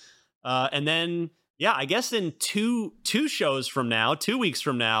podcast, and then I guess in two shows from now, 2 weeks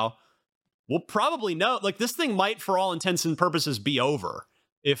from now, we'll probably know. Like, this thing might, for all intents and purposes, be over.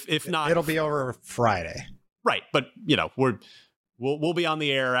 If not, it'll be over Friday. Right. But, you know, we'll be on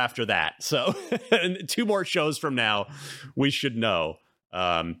the air after that. So 2 more shows from now, we should know.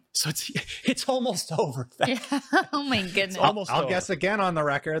 So it's almost over. Oh my goodness. I'll guess again on the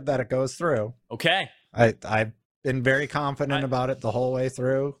record that it goes through. Okay. I've been very confident about it the whole way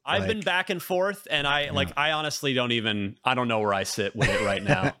through. I've been back and forth, and I honestly don't know where I sit with it right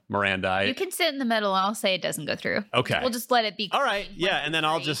now, Miranda. You can sit in the middle, and I'll say it doesn't go through. Okay. We'll just let it be. All right. Yeah, and then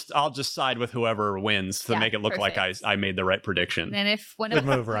I'll just side with whoever wins to make it look like I made the right prediction. And if one of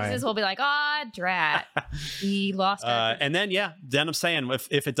the loses, we'll be like, drat. We lost. And then I'm saying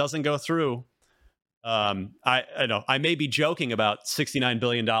if it doesn't go through, I know I may be joking about $69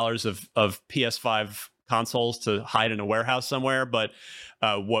 billion of PS5 consoles to hide in a warehouse somewhere, but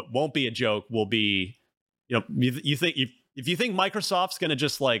what won't be a joke will be, if you think Microsoft's going to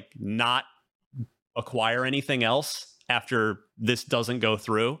just like not acquire anything else after this doesn't go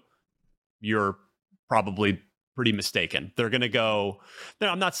through, you're probably pretty mistaken. They're going to go.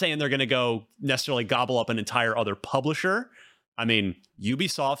 I'm not saying they're going to go necessarily gobble up an entire other publisher. I mean,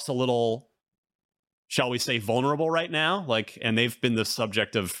 Ubisoft's a little, shall we say, vulnerable right now. Like, and they've been the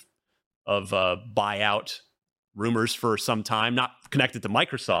subject of buyout rumors for some time, not connected to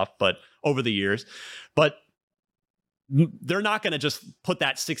Microsoft, but over the years. But they're not going to just put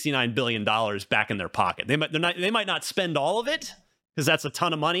that $69 billion back in their pocket. They might not spend all of it, because that's a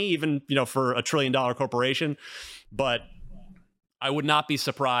ton of money, even for $1 trillion corporation. But I would not be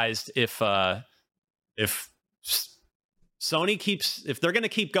surprised if Sony if they're going to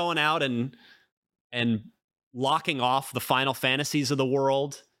keep going out and locking off the Final Fantasies of the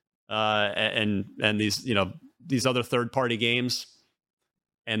world. And these other third-party games,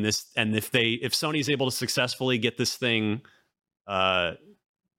 and if Sony's able to successfully get this thing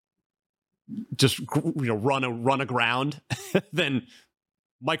just run aground, then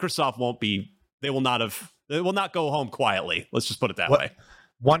Microsoft will not go home quietly. Let's just put it that way.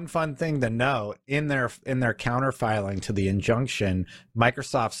 One fun thing to note, in their counterfiling to the injunction,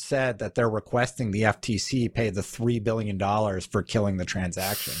 Microsoft said that they're requesting the FTC pay the $3 billion for killing the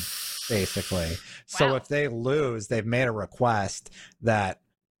transaction, basically. Wow. So if they lose, they've made a request that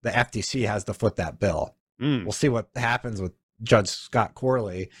the FTC has to foot that bill. We'll see what happens with Judge Scott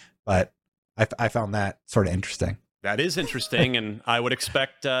Corley, but I found that sort of interesting. That is interesting, and I would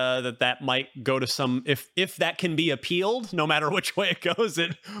expect that might go to some, if that can be appealed, no matter which way it goes,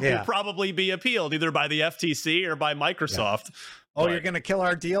 it will probably be appealed either by the FTC or by Microsoft. Yeah. Oh, you're going to kill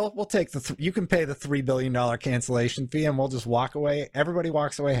our deal? We'll take you can pay the $3 billion cancellation fee, and we'll just walk away. Everybody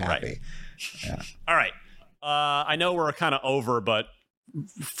walks away happy. Right. Yeah. All right. I know we're kind of over, but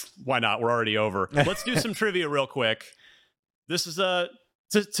why not? We're already over. Let's do some trivia real quick. This is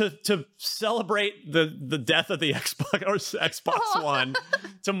to celebrate the death of the Xbox One,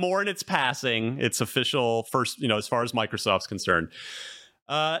 to mourn its passing, its official first, as far as Microsoft's concerned.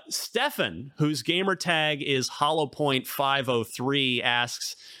 Stefan, whose gamer tag is HollowPoint503,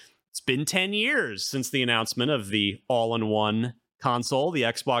 asks, it's been 10 years since the announcement of the all-in-one console, the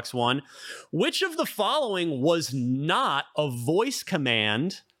Xbox One. Which of the following was not a voice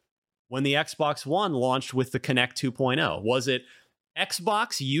command when the Xbox One launched with the Kinect 2.0? Was it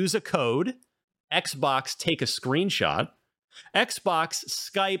Xbox use a code, Xbox take a screenshot, Xbox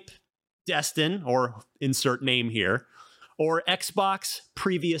Skype Destin, or insert name here, or Xbox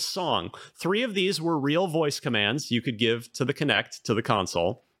previous song? 3 of these were real voice commands you could give to the Kinect, to the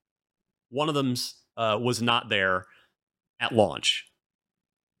console. One of them was not there at launch.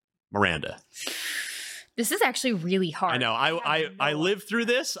 Miranda. This is actually really hard. I know. I lived through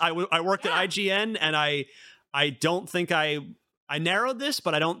this. I worked at IGN, and I don't think I narrowed this,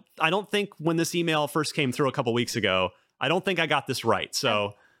 but I don't think when this email first came through a couple weeks ago, I don't think I got this right.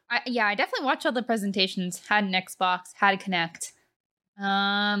 So I definitely watched all the presentations. Had an Xbox, had a Kinect.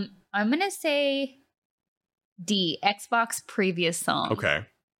 I'm gonna say D, Xbox previous song. Okay.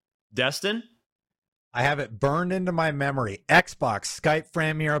 Destin? I have it burned into my memory. Xbox, Skype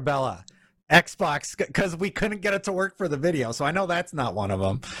Fran Mirabella. Xbox, because we couldn't get it to work for the video, so I know that's not one of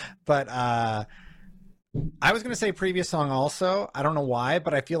them. But I was going to say previous song also. I don't know why,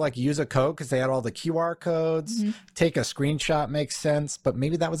 but I feel like use a code because they had all the QR codes. Mm-hmm. Take a screenshot makes sense, but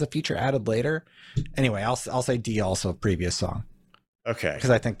maybe that was a feature added later. Anyway, I'll say D also, previous song. Okay. Because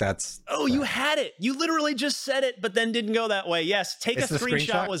I think that's... Oh, you had it. You literally just said it, but then didn't go that way. Yes, take a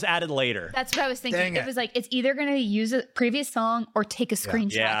screenshot was added later. That's what I was thinking. It was like, it's either going to use a previous song or take a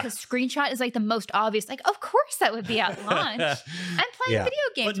screenshot. Because screenshot is like the most obvious. Like, of course that would be at launch. I'm playing video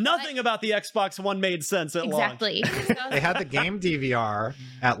games. But nothing about the Xbox One made sense at launch. Exactly. They had the game DVR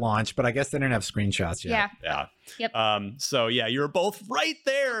at launch, but I guess they didn't have screenshots yet. Yeah. Yep. So yeah, you were both right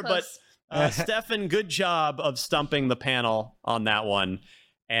there, but... Stefan, good job of stumping the panel on that one.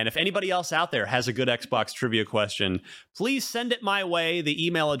 And if anybody else out there has a good Xbox trivia question, please send it my way. The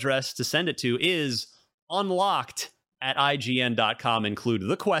email address to send it to is unlocked@ign.com. Include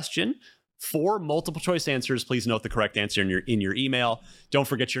the question. 4 multiple choice answers. Please note the correct answer in your email. Don't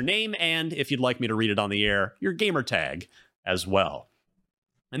forget your name, and if you'd like me to read it on the air, your gamer tag as well.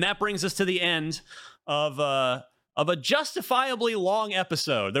 And that brings us to the end of a justifiably long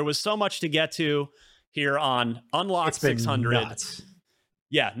episode. There was so much to get to here on Unlocked 600. Nuts.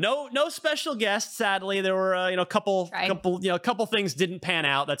 Yeah, no special guests. Sadly, there were a couple things didn't pan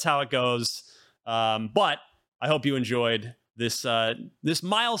out. That's how it goes. But I hope you enjoyed this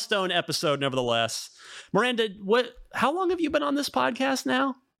milestone episode. Nevertheless, Miranda, how long have you been on this podcast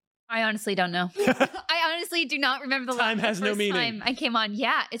now? I honestly don't know. I honestly do not remember the time has no meaning. Time I came on.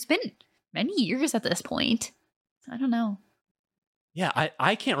 Yeah, it's been many years at this point. I don't know. Yeah,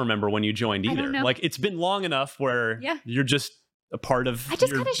 I can't remember when you joined either. Like, it's been long enough where you're just a part of... I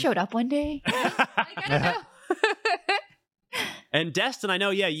just kind of showed up one day. I don't know. And Destin, I know,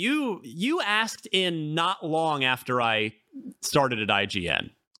 you asked in not long after I started at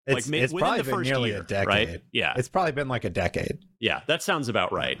IGN. It's probably been nearly a decade. Right? Yeah. It's probably been like a decade. Yeah, that sounds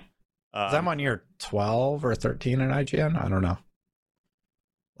about right. I'm on year 12 or 13 at IGN. I don't know.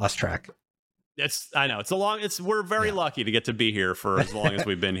 Lost track. I know we're very lucky to get to be here for as long as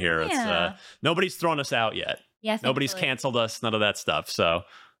we've been here. It's nobody's thrown us out yet. Yeah, nobody's canceled us, none of that stuff. So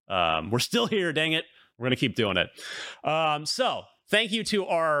we're still here, dang it. We're gonna keep doing it. So thank you to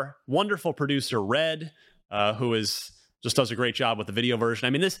our wonderful producer Red, who just does a great job with the video version. I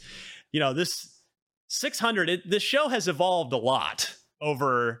mean, this 600, this show has evolved a lot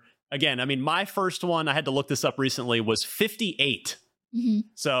over, again, I mean, my first one, I had to look this up recently, was 58. Mm-hmm.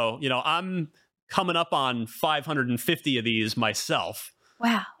 So, I'm coming up on 550 of these myself.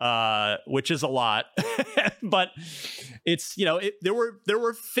 Wow. Which is a lot. But it's, there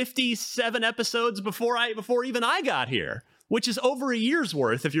were 57 episodes before even I got here, which is over a year's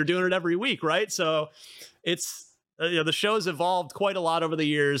worth if you're doing it every week, right? So it's, the show's evolved quite a lot over the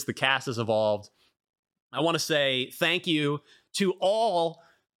years. The cast has evolved. I want to say thank you to all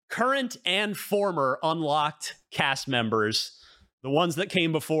current and former Unlocked cast members. The ones that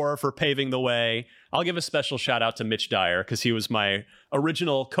came before for paving the way. I'll give a special shout out to Mitch Dyer because he was my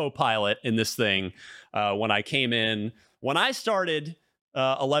original co-pilot in this thing when I came in. When I started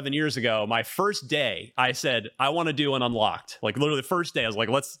 11 years ago, my first day, I said, I want to do an Unlocked. Like literally the first day, I was like,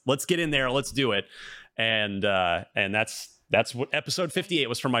 let's get in there, let's do it. And that's That's what episode 58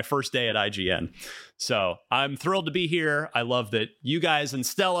 was from my first day at IGN. So I'm thrilled to be here. I love that you guys and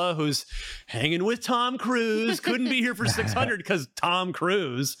Stella, who's hanging with Tom Cruise, couldn't be here for 600 because Tom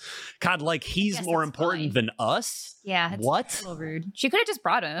Cruise, God, like he's more important than us. Yeah. It's what? a little rude. She could have just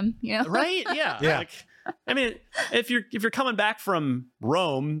brought him, you know? Right? Yeah. Like, I mean, if you're coming back from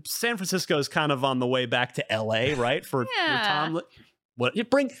Rome, San Francisco is kind of on the way back to LA, right? For Tom. What you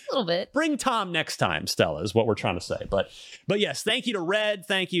bring a little bit. Bring Tom next time, Stella, is what we're trying to say. But yes, thank you to Red,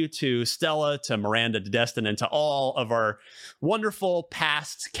 thank you to Stella, to Miranda, to Destin, and to all of our wonderful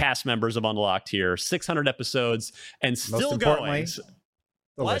past cast members of Unlocked here. 600 episodes and still going.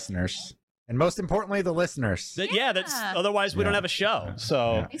 The listeners. And most importantly, the listeners. That's otherwise we don't have a show.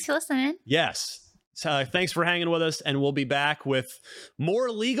 So thanks for listening. Yes. So thanks for hanging with us, and we'll be back with more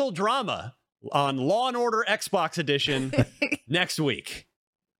legal drama on Law and Order Xbox Edition next week.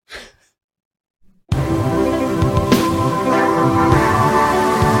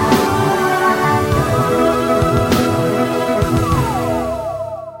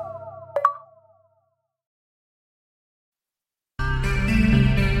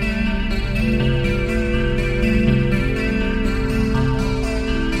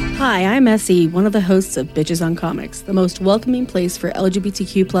 Hi, I'm Essie, one of the hosts of Bitches on Comics, the most welcoming place for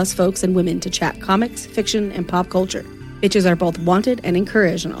LGBTQ+ folks and women to chat comics, fiction, and pop culture. Bitches are both wanted and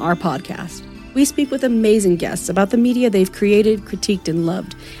encouraged on our podcast. We speak with amazing guests about the media they've created, critiqued, and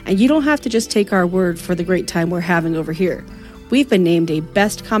loved, and you don't have to just take our word for the great time we're having over here. We've been named a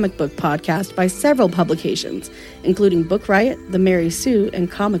Best Comic Book Podcast by several publications, including Book Riot, The Mary Sue,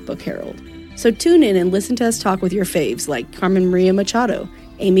 and Comic Book Herald. So tune in and listen to us talk with your faves like Carmen Maria Machado,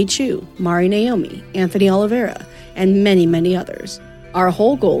 Amy Chu, Mari Naomi, Anthony Oliveira, and many, many others. Our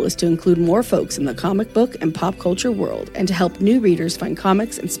whole goal is to include more folks in the comic book and pop culture world and to help new readers find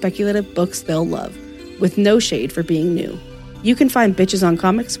comics and speculative books they'll love, with no shade for being new. You can find Bitches on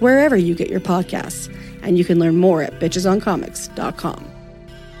Comics wherever you get your podcasts, and you can learn more at bitchesoncomics.com.